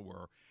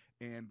follower,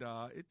 and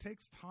it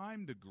takes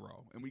time to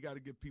grow, and we got to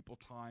give people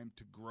time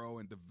to grow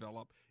and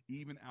develop,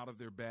 even out of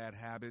their bad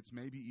habits,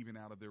 maybe even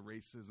out of their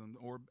racism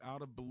or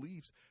out of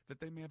beliefs that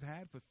they may have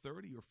had for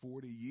 30 or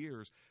 40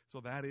 years.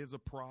 So that is a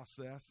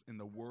process, and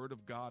the Word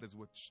of God is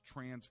what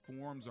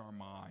transforms our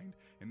mind,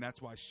 and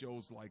that's why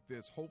shows like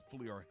this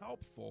hopefully are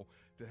helpful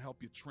to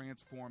help you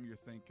transform your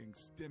thinking,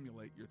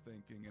 stimulate your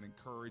thinking, and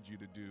encourage you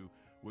to do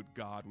what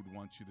God would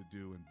want you to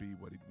do and be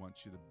what He'd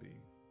want you to be.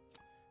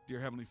 Dear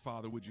Heavenly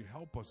Father, would you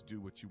help us do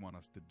what you want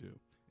us to do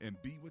and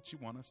be what you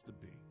want us to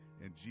be?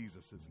 In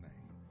Jesus' name,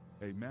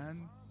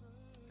 amen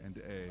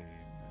and amen.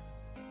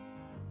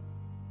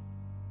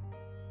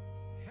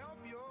 Help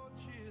your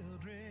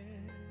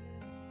children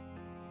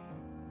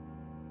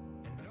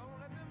and don't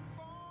let them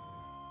fall.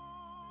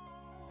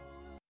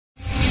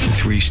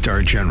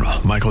 3-star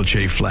General Michael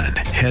J. Flynn,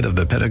 head of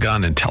the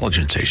Pentagon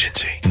Intelligence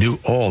Agency, knew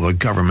all the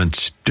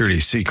government's dirty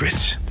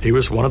secrets. He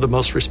was one of the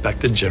most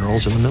respected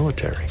generals in the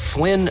military.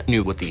 Flynn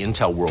knew what the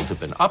intel world had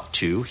been up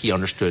to. He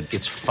understood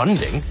its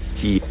funding.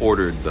 He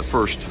ordered the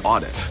first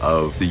audit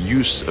of the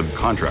use of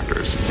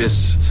contractors.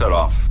 This set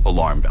off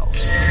alarm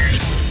bells.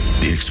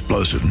 The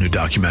explosive new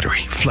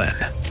documentary, Flynn,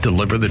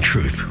 Deliver the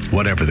Truth,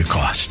 Whatever the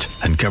Cost,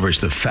 uncovers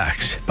the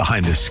facts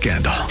behind this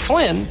scandal.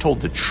 Flynn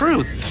told the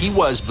truth. He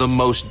was the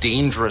most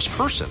dangerous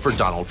person for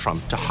Donald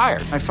Trump to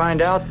hire. I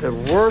find out the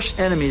worst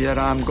enemy that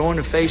I'm going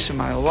to face in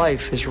my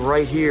life is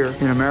right here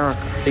in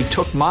America. They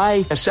took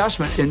my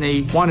assessment and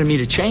they wanted me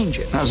to change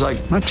it. And I was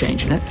like, I'm not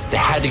changing it. They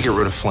had to get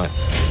rid of Flynn.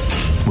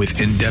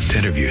 With in-depth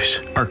interviews,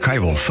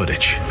 archival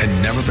footage,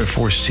 and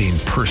never-before-seen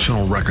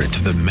personal records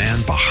of the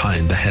man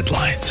behind the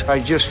headlines. I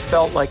just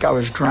felt like I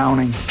was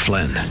drowning.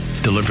 Flynn,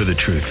 Deliver the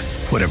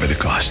Truth, Whatever the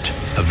Cost.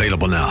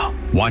 Available now.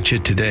 Watch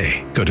it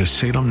today. Go to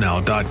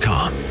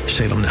salemnow.com.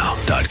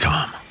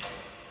 salemnow.com.